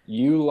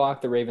you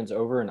lock the Ravens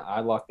over and I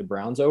lock the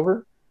Browns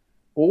over,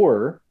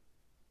 or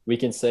we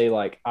can say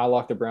like I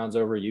lock the Browns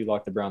over, you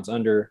lock the Browns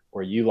under,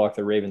 or you lock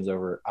the Ravens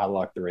over, I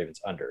lock the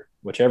Ravens under.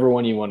 Whichever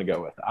one you want to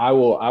go with. I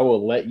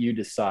will let you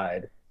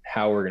decide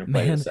how we're going to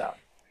play this out.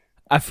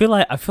 I feel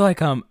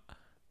like I'm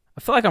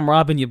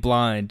robbing you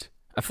blind.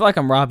 I feel like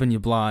I'm robbing you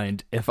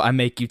blind if I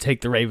make you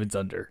take the Ravens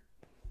under.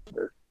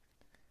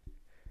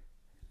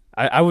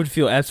 I would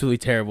feel absolutely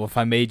terrible if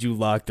I made you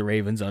lock the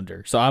Ravens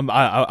under. So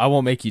I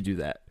won't make you do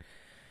that.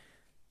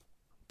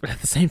 But at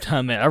the same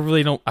time, man, I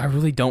really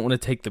don't want to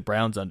take the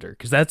Browns under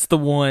because that's the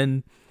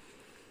one.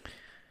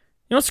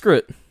 You know, screw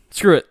it.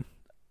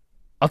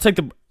 I'll take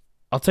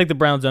the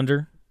Browns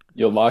under.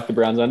 You'll lock the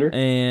Browns under,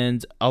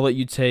 and I'll let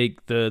you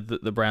take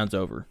the Browns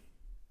over.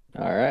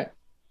 All right.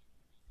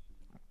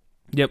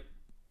 Yep,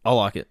 I'll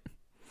lock it.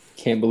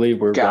 Can't believe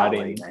we're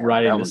Golly,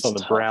 riding man, that this was on the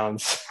tough.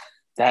 Browns.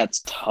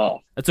 That's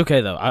tough. That's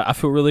okay though. I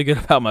feel really good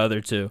about my other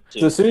two.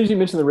 So as soon as you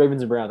mentioned the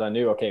Ravens and Browns, I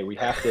knew okay, we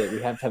have to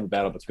have a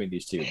battle between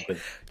these two. But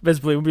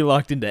Best believe we'll be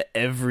locked into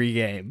every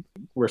game.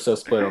 we're so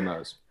split on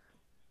those.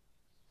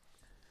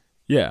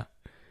 Yeah.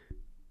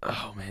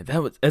 Oh man,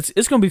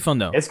 it's gonna be fun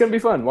though. It's gonna be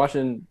fun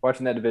watching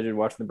that division,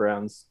 watching the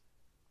Browns.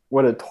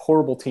 What a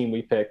horrible team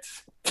we picked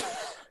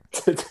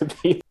to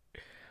be.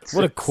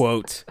 What a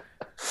quote.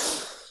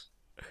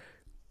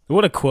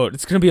 What a quote.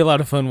 It's gonna be a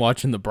lot of fun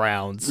watching the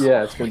Browns.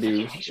 Yeah, it's gonna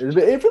be. It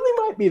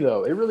really might be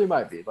though. It really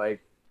might be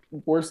like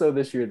more so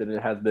this year than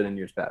it has been in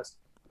years past.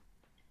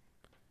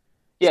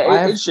 Yeah, I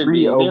have it should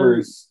three be.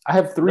 overs. I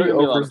have three they're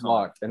gonna be a lot of overs fun.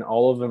 locked, and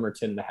all of them are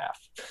 10.5.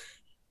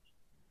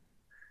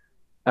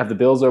 I have the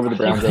Bills over, the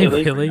Browns Really? over,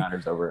 the Really?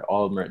 49ers over.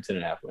 All of them are at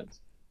 10.5 wins.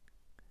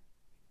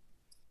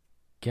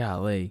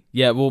 Golly.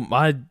 Yeah,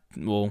 I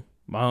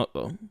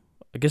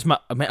guess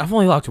I've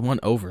only locked one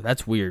over.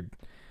 That's weird.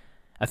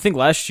 I think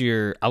last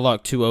year I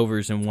locked two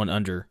overs and one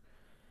under.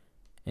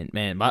 And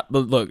man, but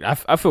look,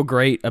 I feel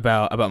great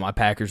about my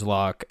Packers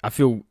lock. I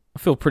feel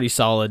pretty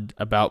solid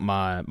about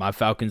my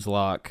Falcons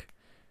lock.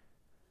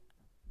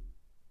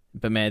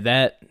 But man,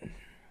 that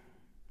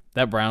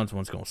Browns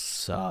one's gonna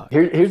suck.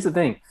 Here's the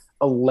thing: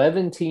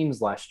 11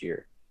 teams last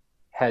year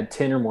had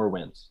 10 or more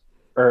wins,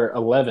 or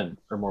 11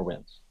 or more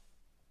wins.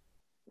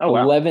 Oh,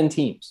 wow. 11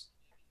 teams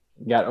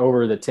got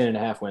over the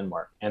 10.5 win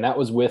mark, and that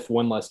was with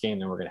one less game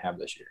than we're going to have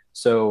this year.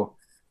 So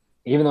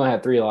even though I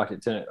had 3 locked at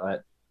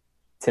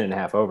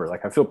 10.5 over,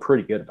 like I feel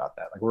pretty good about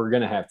that. Like we're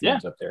going to have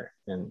teams up there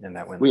in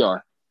that win. We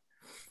are.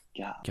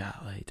 Yeah.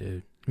 Golly,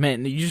 dude.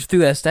 Man, you just threw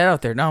that stat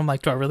out there. Now I'm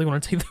like, do I really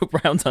want to take the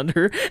Browns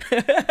under?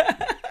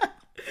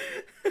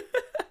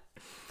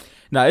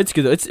 No, it's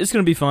good. It's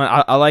going to be fun.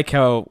 I like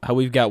how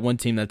we've got one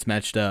team that's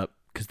matched up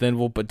because then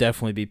we'll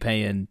definitely be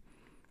paying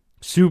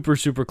super,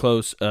 super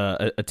close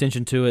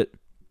attention to it.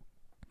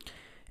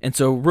 And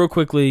so real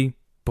quickly,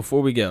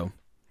 before we go,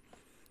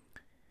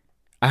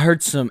 I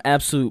heard some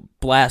absolute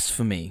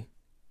blasphemy,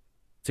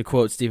 to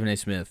quote Stephen A.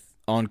 Smith,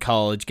 on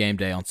College Game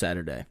Day on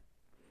Saturday.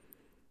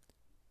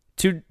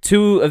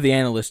 Two of the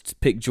analysts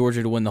picked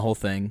Georgia to win the whole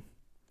thing.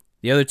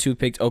 The other two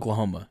picked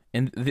Oklahoma.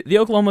 And the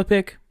Oklahoma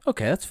pick,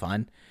 okay, that's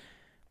fine.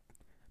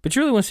 But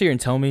you really want to sit here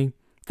and tell me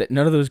that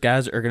none of those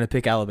guys are going to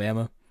pick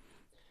Alabama?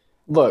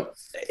 Look,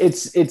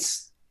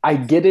 it's I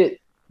get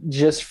it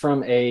just from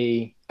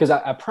because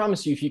I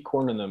promise you, if you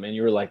corner them and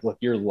you were like, look,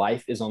 your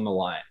life is on the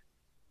line,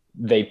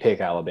 they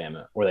pick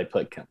Alabama or they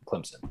pick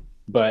Clemson.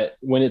 But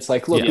when it's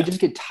like, look, we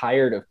just get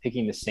tired of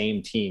picking the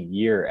same team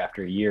year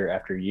after year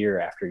after year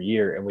after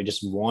year, and we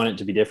just want it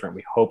to be different.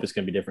 We hope it's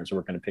going to be different, so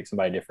we're going to pick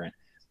somebody different,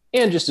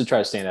 and just to try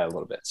to stand out a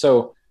little bit.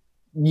 So,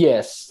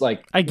 yes,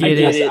 like I get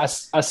it. I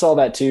saw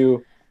that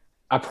too.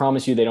 I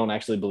promise you, they don't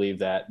actually believe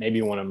that.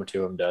 Maybe one of them or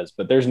two of them does,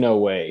 but there's no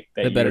way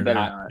that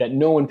that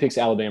no one picks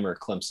Alabama or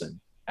Clemson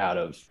out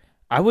of.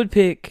 I would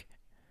pick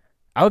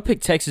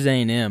Texas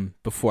A&M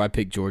before I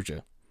pick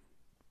Georgia.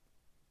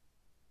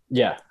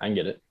 Yeah, I can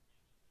get it.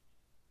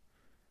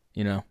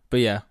 You know,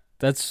 but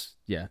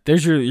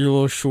there's your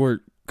little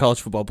short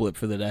college football blip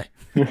for the day.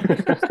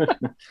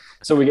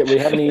 So we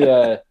have any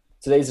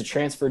today's a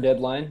transfer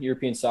deadline,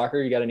 European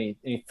soccer. You got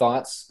any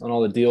thoughts on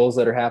all the deals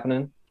that are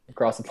happening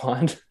across the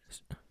pond?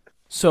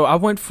 So I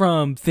went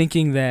from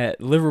thinking that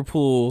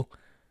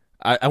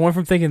I went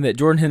from thinking that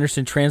Jordan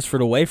Henderson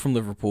transferred away from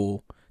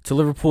Liverpool to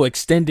Liverpool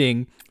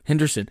extending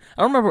Henderson.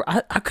 I don't remember.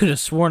 I could have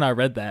sworn I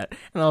read that,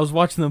 and I was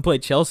watching them play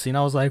Chelsea, and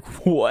I was like,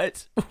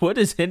 "What? What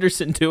is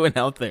Henderson doing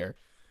out there?"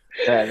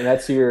 Yeah, and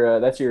that's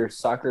your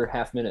soccer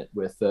half minute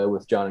with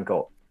John and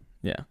Colt.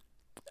 Yeah.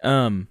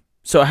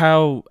 So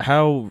how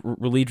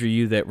relieved are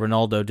you that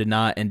Ronaldo did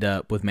not end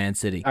up with Man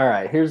City? All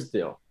right, here's the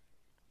deal.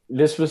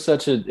 This was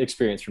such an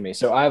experience for me.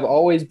 So I've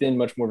always been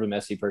much more of a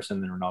Messi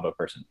person than a Ronaldo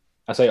person.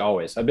 I say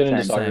always. I've been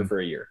into soccer Same. for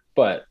a year,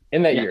 but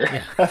in that year,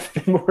 Yeah. I've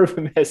been more of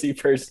a Messi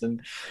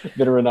person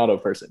than a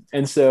Ronaldo person.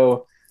 And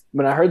so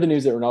when I heard the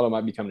news that Ronaldo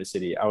might be coming to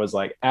City, I was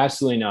like,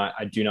 absolutely not.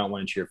 I do not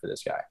want to cheer for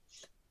this guy.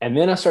 And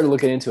then I started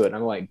looking into it, and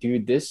I'm like,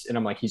 dude, and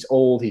I'm like, he's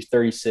old. He's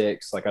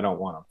 36. Like, I don't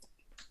want him.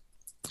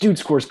 Dude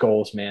scores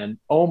goals, man.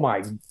 Oh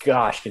my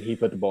gosh, can he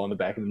put the ball in the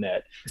back of the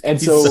net? And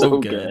He's so, so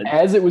good.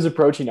 as it was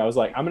approaching, I was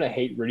like, I'm gonna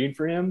hate rooting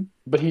for him,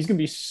 but he's gonna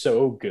be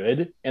so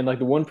good. And like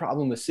the one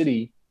problem with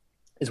City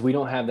is we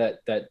don't have that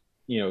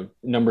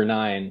number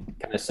 9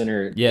 kind of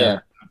center Yeah.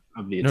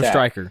 of the No attack.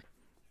 striker.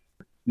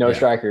 No Yeah.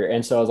 striker.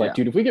 And so I was like, Yeah.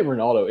 dude, if we get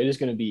Ronaldo, it is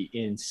going to be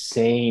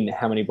insane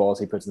how many balls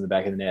he puts in the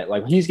back of the net.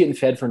 Like he's getting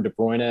fed from De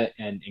Bruyne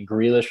and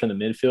Grealish from the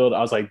midfield. I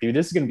was like, dude,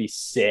 this is going to be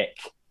sick.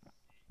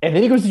 And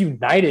then he goes to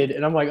United,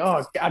 and I'm like,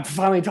 oh, God,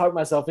 finally talked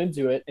myself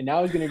into it. And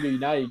now he's going to go to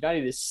United.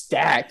 United is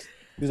stacked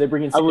because they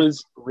bring in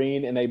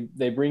Green and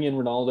they bring in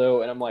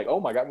Ronaldo. And I'm like, oh,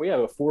 my God, we have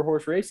a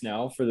 4-horse race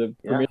now for the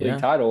Premier League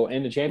title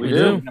and the Champions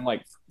do. League. And I'm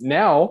like,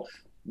 now –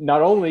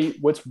 not only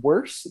what's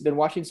worse than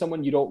watching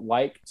someone you don't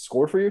like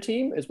score for your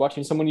team is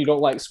watching someone you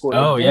don't like score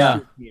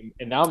against your team.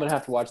 And now I'm going to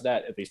have to watch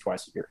that at least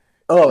twice a year.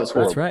 Oh, it's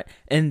horrible. That's right.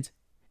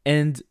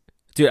 And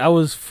dude, I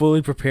was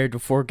fully prepared to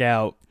fork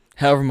out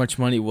however much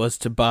money was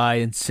to buy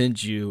and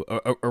send you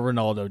a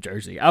Ronaldo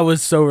jersey. I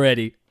was so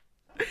ready.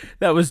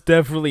 That was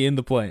definitely in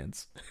the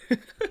plans.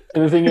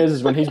 And the thing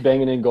is when he's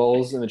banging in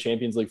goals in the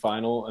Champions League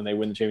final and they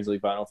win the Champions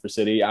League final for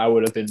City, I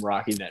would have been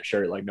rocking that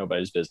shirt like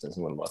nobody's business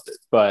and wouldn't have left it.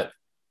 But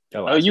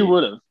you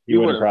would have. He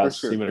would have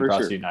crossed Sure.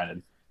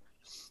 United.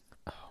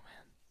 Oh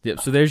man. Yep.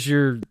 So there's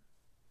your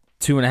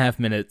 2.5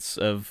 minutes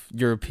of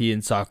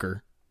European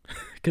soccer,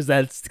 because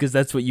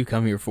that's what you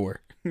come here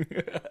for.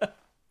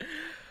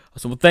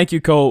 So well, thank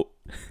you, Colt.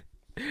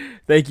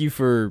 Thank you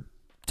for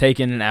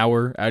taking an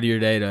hour out of your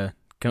day to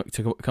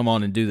come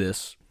on and do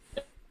this.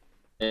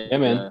 Yeah,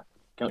 man.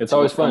 It's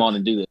always fun. Come on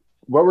and do this.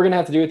 What we're gonna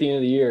have to do at the end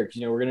of the year,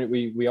 because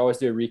we always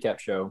do a recap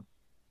show.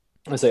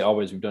 I say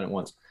always, we've done it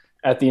once.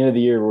 At the end of the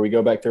year, where we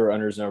go back through our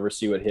unders and over,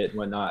 see what hit and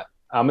whatnot.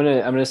 I'm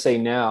gonna say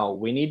now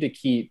we need to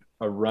keep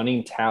a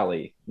running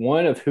tally,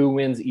 one of who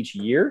wins each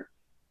year,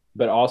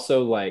 but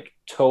also like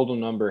total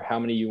number, how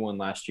many you won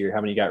last year,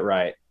 how many you got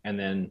right, and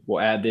then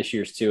we'll add this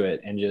year's to it,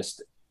 and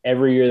just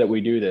every year that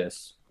we do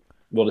this,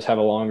 we'll just have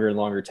a longer and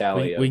longer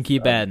tally. We can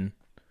keep adding.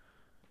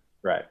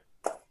 Right.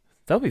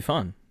 That'll be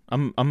fun.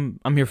 I'm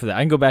here for that.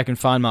 I can go back and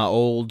find my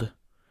old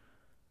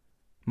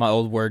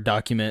Word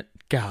document.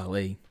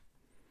 Golly.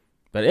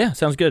 But yeah,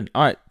 sounds good.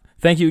 All right.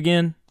 Thank you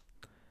again.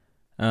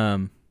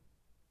 Go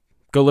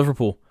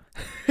Liverpool.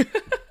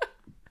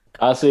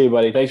 I'll see you,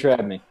 buddy. Thanks for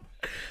having me.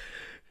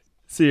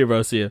 See you,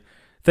 bro. See you.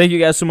 Thank you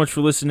guys so much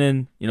for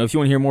listening. If you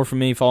want to hear more from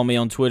me, follow me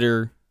on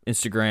Twitter,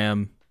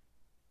 Instagram,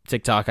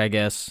 TikTok, I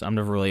guess. I'm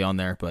never really on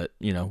there, but,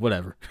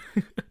 whatever.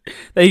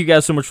 Thank you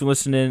guys so much for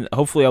listening.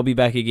 Hopefully I'll be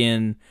back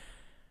again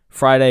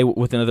Friday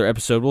with another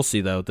episode. We'll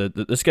see, though.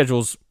 The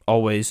schedule's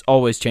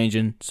always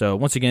changing. So,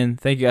 once again,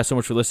 thank you guys so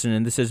much for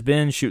listening. This has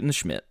been Shooting the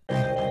Schmidt.